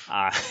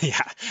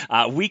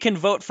 We can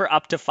vote for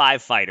up to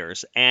 5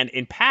 fighters. And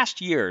in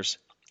past years,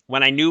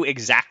 when I knew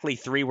exactly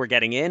 3 were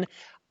getting in,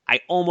 I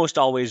almost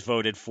always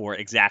voted for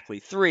exactly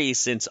 3,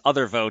 since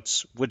other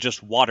votes would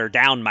just water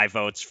down my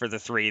votes for the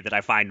 3 that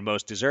I find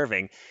most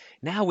deserving.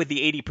 Now with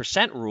the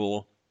 80%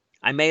 rule,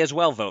 I may as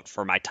well vote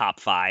for my top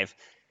 5.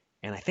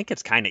 And I think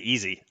it's kind of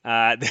easy.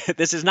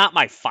 This is not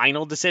my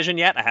final decision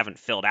yet. I haven't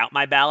filled out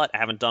my ballot. I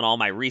haven't done all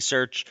my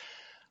research.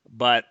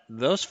 But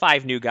those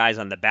 5 new guys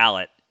on the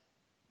ballot,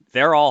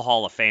 they're all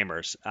Hall of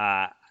Famers.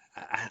 I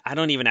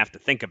don't even have to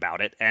think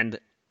about it. And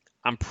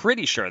I'm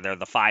pretty sure they're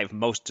the 5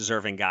 most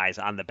deserving guys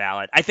on the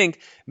ballot. I think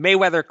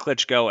Mayweather,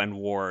 Klitschko, and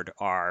Ward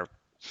are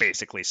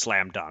basically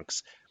slam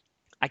dunks.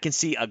 I can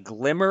see a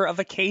glimmer of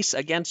a case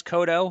against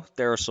Cotto.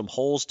 There are some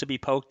holes to be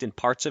poked in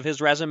parts of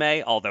his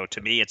resume, although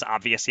to me it's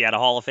obvious he had a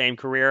Hall of Fame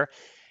career.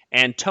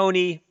 And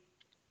Toney,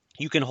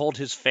 you can hold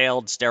his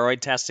failed steroid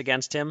tests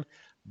against him,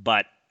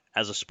 but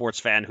as a sports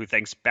fan who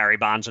thinks Barry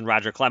Bonds and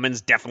Roger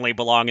Clemens definitely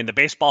belong in the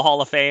Baseball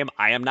Hall of Fame,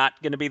 I am not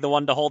going to be the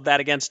one to hold that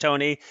against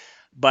Toney.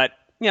 But,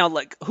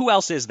 who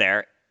else is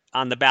there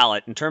on the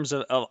ballot in terms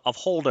of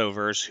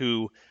holdovers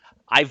who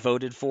I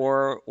voted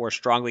for or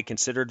strongly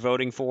considered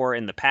voting for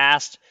in the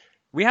past?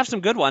 We have some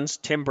good ones.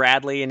 Tim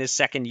Bradley in his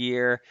second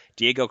year,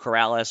 Diego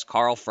Corrales,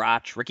 Carl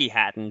Froch, Ricky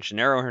Hatton,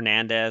 Gennaro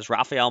Hernandez,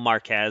 Rafael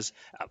Marquez.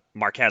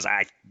 Marquez,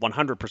 I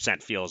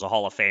 100% feel is a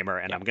Hall of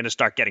Famer, and I'm going to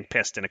start getting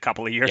pissed in a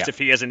couple of years if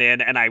he isn't in,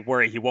 and I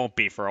worry he won't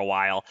be for a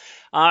while.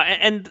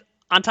 And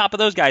on top of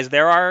those guys,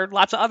 there are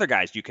lots of other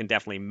guys you can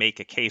definitely make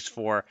a case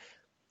for,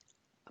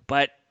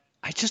 but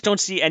I just don't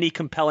see any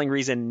compelling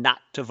reason not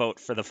to vote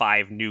for the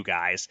 5 new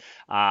guys.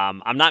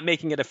 I'm not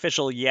making it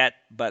official yet,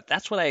 but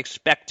that's what I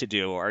expect to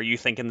do. Are you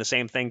thinking the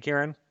same thing,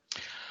 Kieran?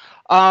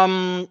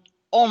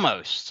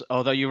 Almost,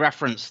 although you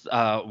referenced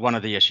one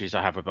of the issues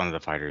I have with one of the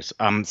fighters.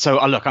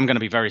 Look, I'm going to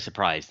be very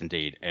surprised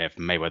indeed if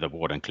Mayweather,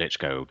 Ward, and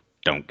Klitschko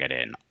don't get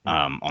in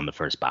on the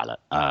first ballot.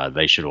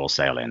 They should all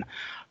sail in.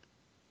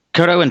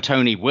 Cotto and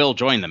Toney will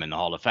join them in the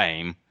Hall of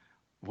Fame.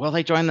 Will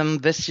they join them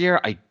this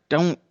year? I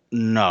don't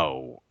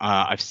know.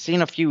 I've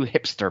seen a few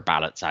hipster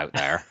ballots out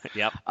there.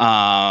 Yep.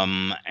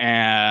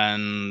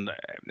 And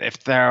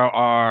if there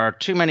are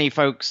too many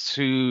folks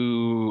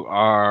who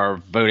are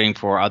voting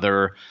for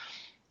other,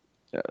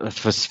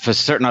 for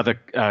certain other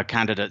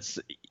candidates,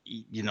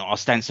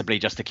 ostensibly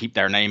just to keep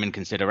their name in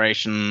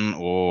consideration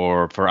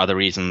or for other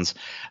reasons,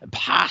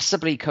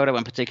 possibly Cotto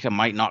in particular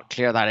might not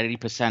clear that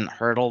 80%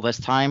 hurdle this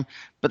time,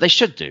 but they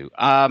should do.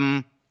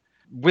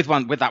 With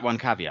that one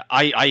caveat,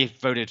 I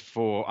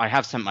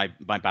have sent my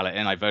ballot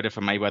in. I voted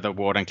for Mayweather,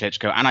 Ward, and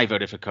Klitschko, and I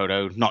voted for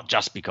Cotto, not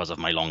just because of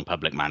my long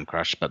public man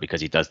crush, but because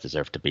he does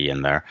deserve to be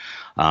in there.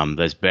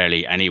 There's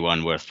barely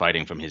anyone worth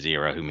fighting from his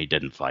era whom he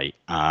didn't fight.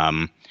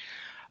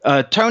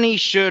 Toney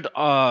should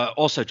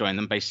also join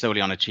them based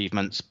solely on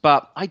achievements,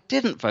 but I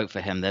didn't vote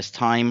for him this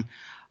time.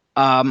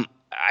 I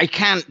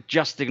can't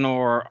just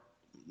ignore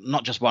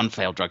not just one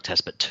failed drug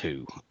test, but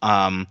 2.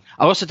 I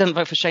also didn't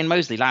vote for Shane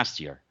Mosley last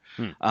year.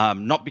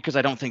 Not because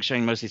I don't think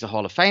Shane Mosley's a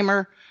Hall of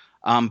Famer,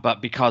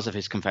 but because of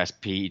his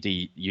confessed PED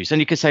use.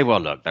 And you could say, well,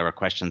 look, there are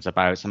questions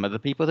about some of the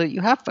people that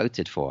you have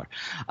voted for.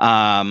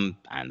 And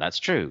that's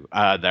true.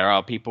 There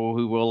are people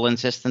who will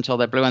insist until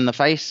they're blue in the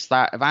face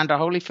that Evander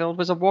Holyfield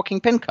was a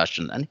walking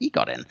pincushion, and he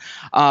got in.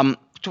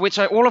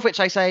 All of which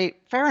I say,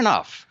 fair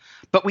enough.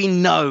 But we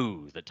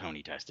know that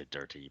Toney tested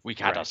dirty. We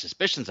had our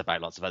suspicions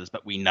about lots of others,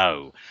 but we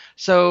know.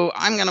 So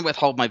I'm going to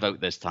withhold my vote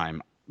this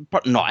time,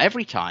 but not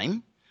every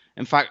time.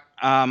 In fact,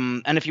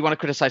 and if you want to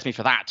criticize me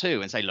for that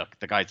too and say, look,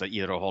 the guy's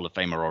either a Hall of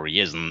Famer or he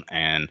isn't,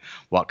 and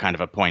what kind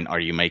of a point are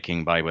you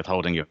making by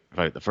withholding your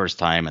vote the first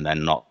time and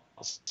then not,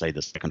 say,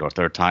 the second or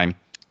third time?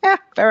 Yeah,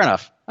 fair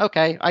enough.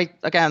 Okay,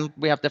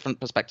 we have different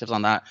perspectives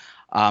on that.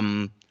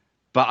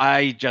 But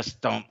I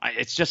just don't,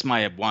 it's just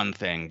my one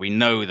thing. We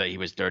know that he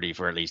was dirty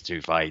for at least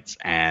 2 fights,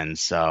 and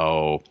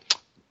so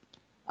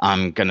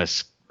I'm going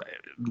to,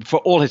 for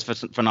all his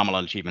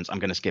phenomenal achievements, I'm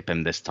going to skip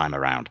him this time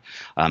around.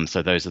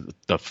 So those are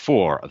the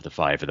 4 of the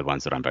 5 are the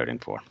ones that I'm voting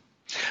for.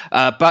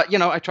 But,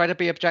 I try to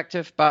be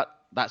objective. But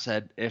that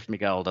said, if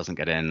Miguel doesn't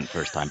get in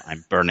first time,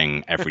 I'm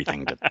burning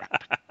everything to the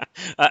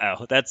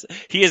ground.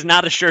 He is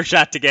not a sure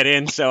shot to get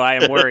in, so I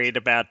am worried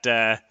about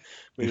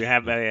we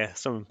have a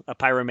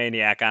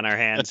pyromaniac on our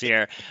hands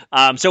here.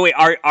 So wait,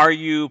 are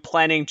you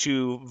planning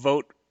to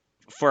vote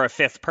for a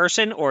 5th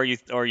person, or you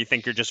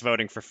think you're just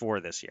voting for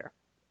 4 this year?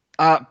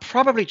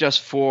 Probably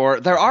just for,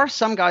 there are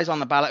some guys on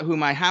the ballot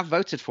whom I have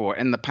voted for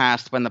in the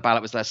past when the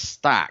ballot was less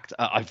stacked.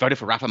 I voted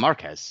for Rafa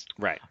Marquez.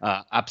 Right.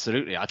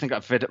 Absolutely. I think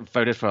I've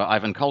voted for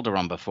Ivan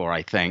Calderon before,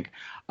 I think.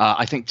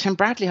 I think Tim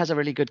Bradley has a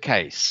really good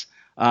case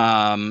in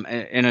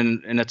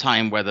a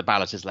time where the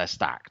ballot is less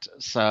stacked.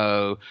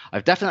 So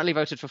I've definitely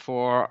voted for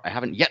 4. I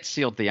haven't yet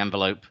sealed the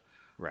envelope.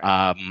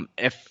 Right.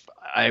 If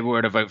I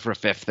were to vote for a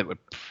 5th, it would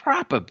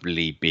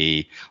probably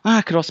be,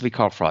 it could also be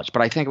Carl Froch,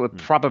 but I think it would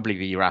probably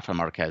be Rafa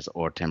Marquez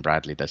or Tim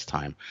Bradley this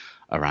time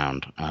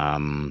around.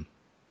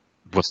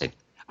 We'll see.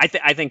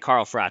 I think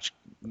Carl Froch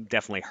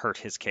definitely hurt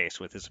his case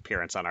with his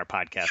appearance on our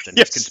podcast and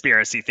his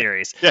conspiracy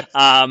theories. Yes.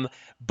 And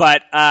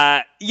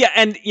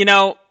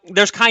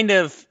there's kind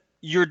of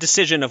your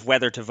decision of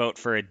whether to vote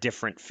for a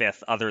different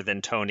 5th other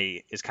than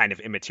Tony is kind of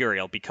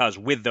immaterial, because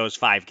with those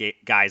 5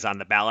 guys on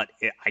the ballot,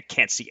 I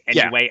can't see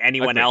any way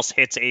anyone else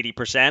hits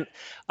 80%.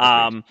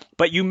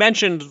 But you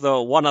mentioned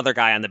the one other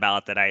guy on the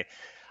ballot that I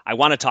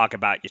want to talk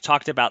about. You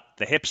talked about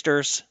the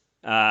hipsters,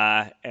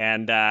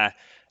 and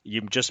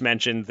you just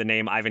mentioned the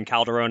name Ivan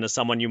Calderon as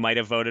someone you might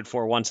have voted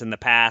for once in the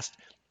past.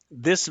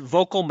 This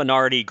vocal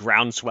minority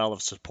groundswell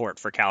of support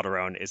for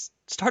Calderon is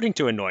starting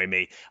to annoy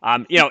me.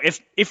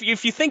 If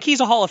you think he's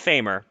a Hall of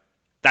Famer,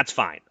 that's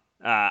fine.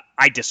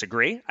 I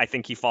disagree. I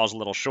think he falls a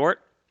little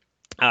short.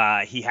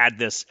 He had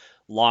this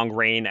long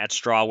reign at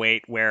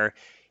strawweight where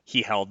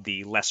he held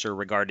the lesser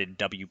regarded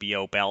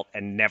WBO belt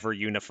and never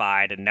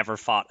unified and never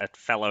fought a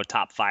fellow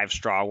top 5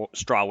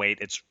 strawweight.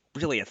 It's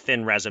really a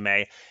thin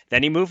resume.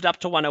 Then he moved up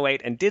to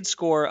 108 and did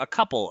score a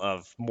couple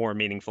of more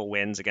meaningful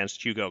wins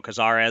against Hugo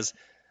Cazares.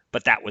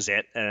 But that was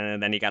it.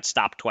 And then he got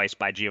stopped twice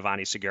by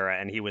Giovanni Segura,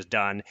 and he was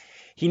done.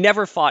 He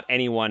never fought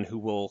anyone who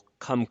will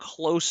come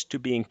close to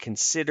being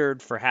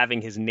considered for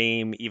having his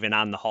name even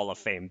on the Hall of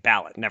Fame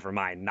ballot. Never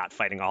mind not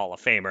fighting a Hall of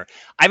Famer.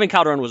 Ivan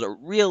Calderon was a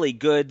really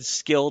good,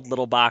 skilled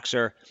little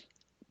boxer,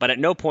 but at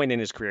no point in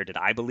his career did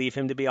I believe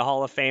him to be a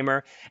Hall of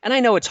Famer. And I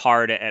know it's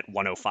hard at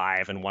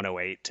 105 and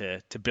 108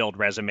 to build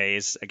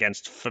resumes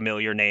against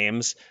familiar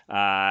names.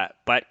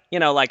 But,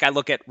 I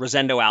look at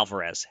Rosendo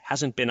Alvarez,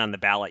 hasn't been on the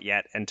ballot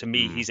yet. And to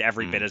me, he's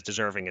every bit as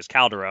deserving as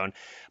Calderon.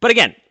 But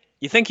again,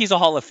 you think he's a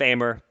Hall of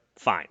Famer?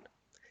 Fine.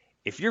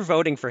 If you're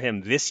voting for him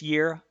this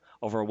year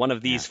over one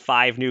of these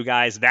 5 new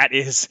guys, that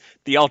is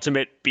the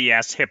ultimate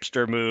BS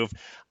hipster move.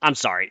 I'm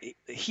sorry,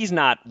 he's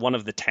not one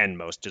of the 10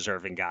 most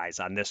deserving guys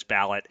on this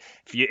ballot.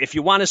 If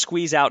you want to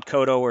squeeze out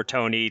Cotto or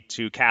Tony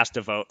to cast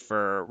a vote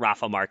for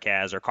Rafa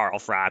Marquez or Carl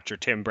Froch or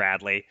Tim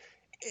Bradley,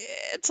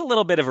 it's a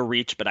little bit of a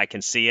reach, but I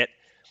can see it.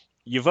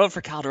 You vote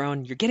for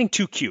Calderon, you're getting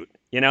too cute.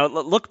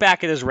 Look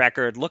back at his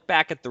record, look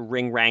back at the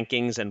ring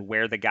rankings and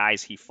where the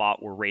guys he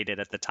fought were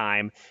rated at the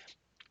time.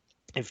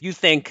 If you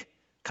think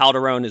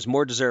Calderon is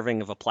more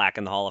deserving of a plaque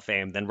in the Hall of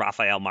Fame than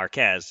Rafael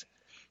Marquez,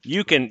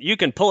 you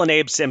can pull an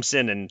Abe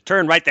Simpson and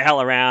turn right the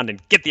hell around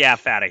and get the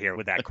F out of here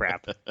with that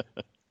crap.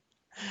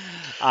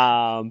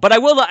 But I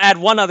will add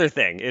one other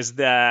thing, is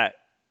that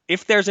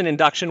if there's an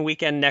induction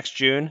weekend next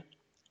June,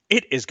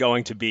 it is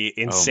going to be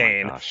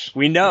insane. Oh my gosh.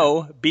 We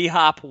know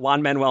B-Hop,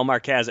 Juan Manuel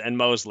Marquez, and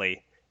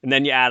Mosley, and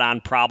then you add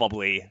on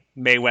probably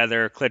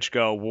Mayweather,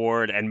 Klitschko,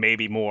 Ward, and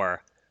maybe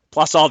more,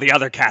 plus all the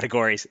other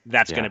categories.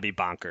 That's going to be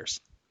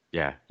bonkers.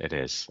 Yeah, it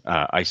is.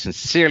 I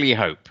sincerely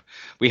hope.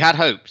 We had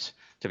hoped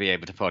to be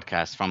able to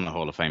podcast from the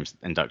Hall of Fame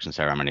induction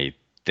ceremony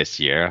this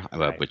year,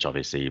 which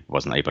obviously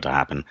wasn't able to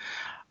happen.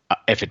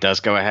 If it does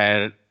go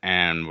ahead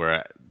and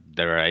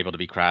there are able to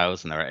be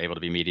crowds and there are able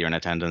to be media in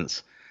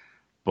attendance,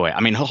 boy,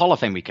 Hall of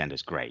Fame weekend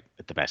is great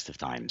at the best of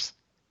times.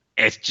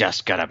 It's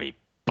just gonna be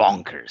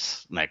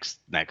bonkers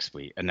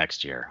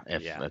next year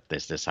if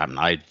this happens.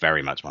 I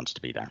very much want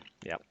to be there.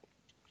 Yep.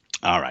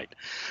 All right.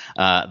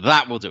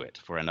 That will do it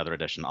for another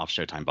edition of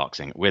Showtime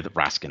Boxing with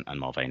Raskin and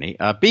Mulvaney.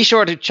 Be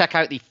sure to check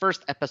out the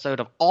first episode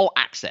of All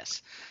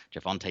Access,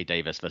 Gervonta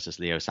Davis versus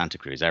Leo Santa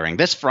Cruz, airing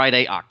this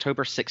Friday,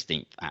 October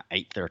 16th at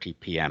 8:30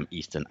 p.m.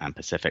 Eastern and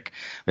Pacific,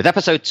 with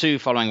episode 2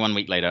 following 1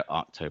 week later,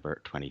 October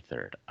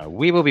 23rd.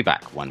 We will be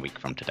back 1 week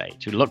from today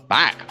to look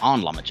back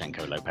on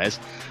Lomachenko Lopez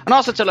and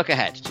also to look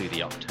ahead to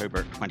the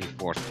October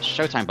 24th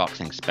Showtime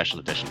Boxing Special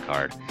Edition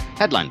card,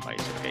 headlined by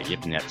Sergey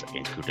Yipnets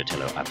against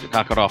Kudratillo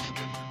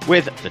Abdukakarov,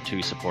 with the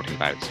 2 supporting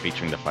bouts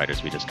featuring the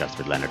fighters we discussed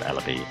with Leonard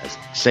Ellaby as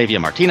Xavier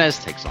Martinez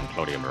takes on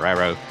Claudio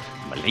Marrero,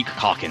 Malik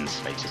Hawkins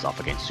faces off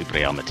against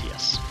Subriel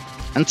Matias.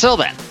 Until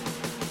then,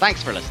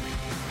 thanks for listening.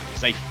 Be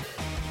safe,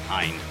 be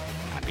kind,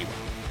 and be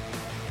well.